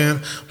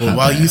soaking? Well, Hot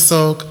while bath. you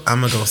soak, I'm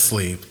going to go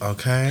sleep,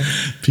 okay?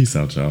 Peace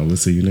out, y'all. We'll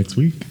see you next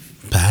week.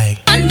 Bye.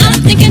 I'm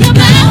thinking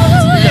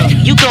about Look,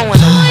 you going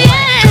on.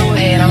 Go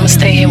ahead, I'ma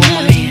stay here with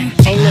my man.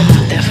 Ain't nothing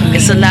out there for me.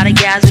 It's a lot of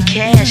guys with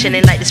cash and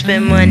they like to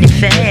spend money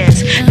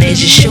fast. They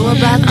just sure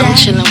about I'm that.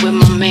 chilling with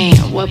my man.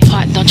 What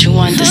part don't you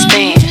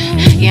understand?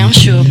 Yeah, I'm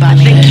sure about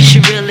Think that. you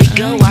should really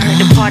go. I heard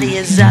the party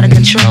is out of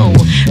control.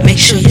 Make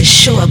sure you're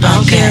sure I about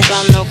don't care that.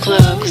 about no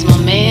club, cause my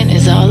man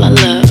is all I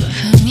love.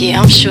 Yeah,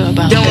 I'm sure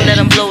about Don't that. let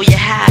them blow your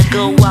high.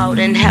 Go out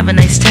and have a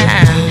nice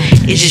time.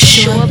 Is you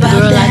sure about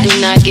Girl, that? I do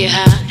not get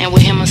high, and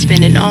with him I'm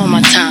spending all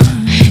my time.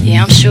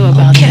 Yeah, I'm sure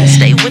about Can't that.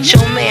 stay with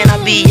your man.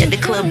 I'll be at the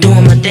club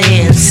doing my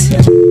dance.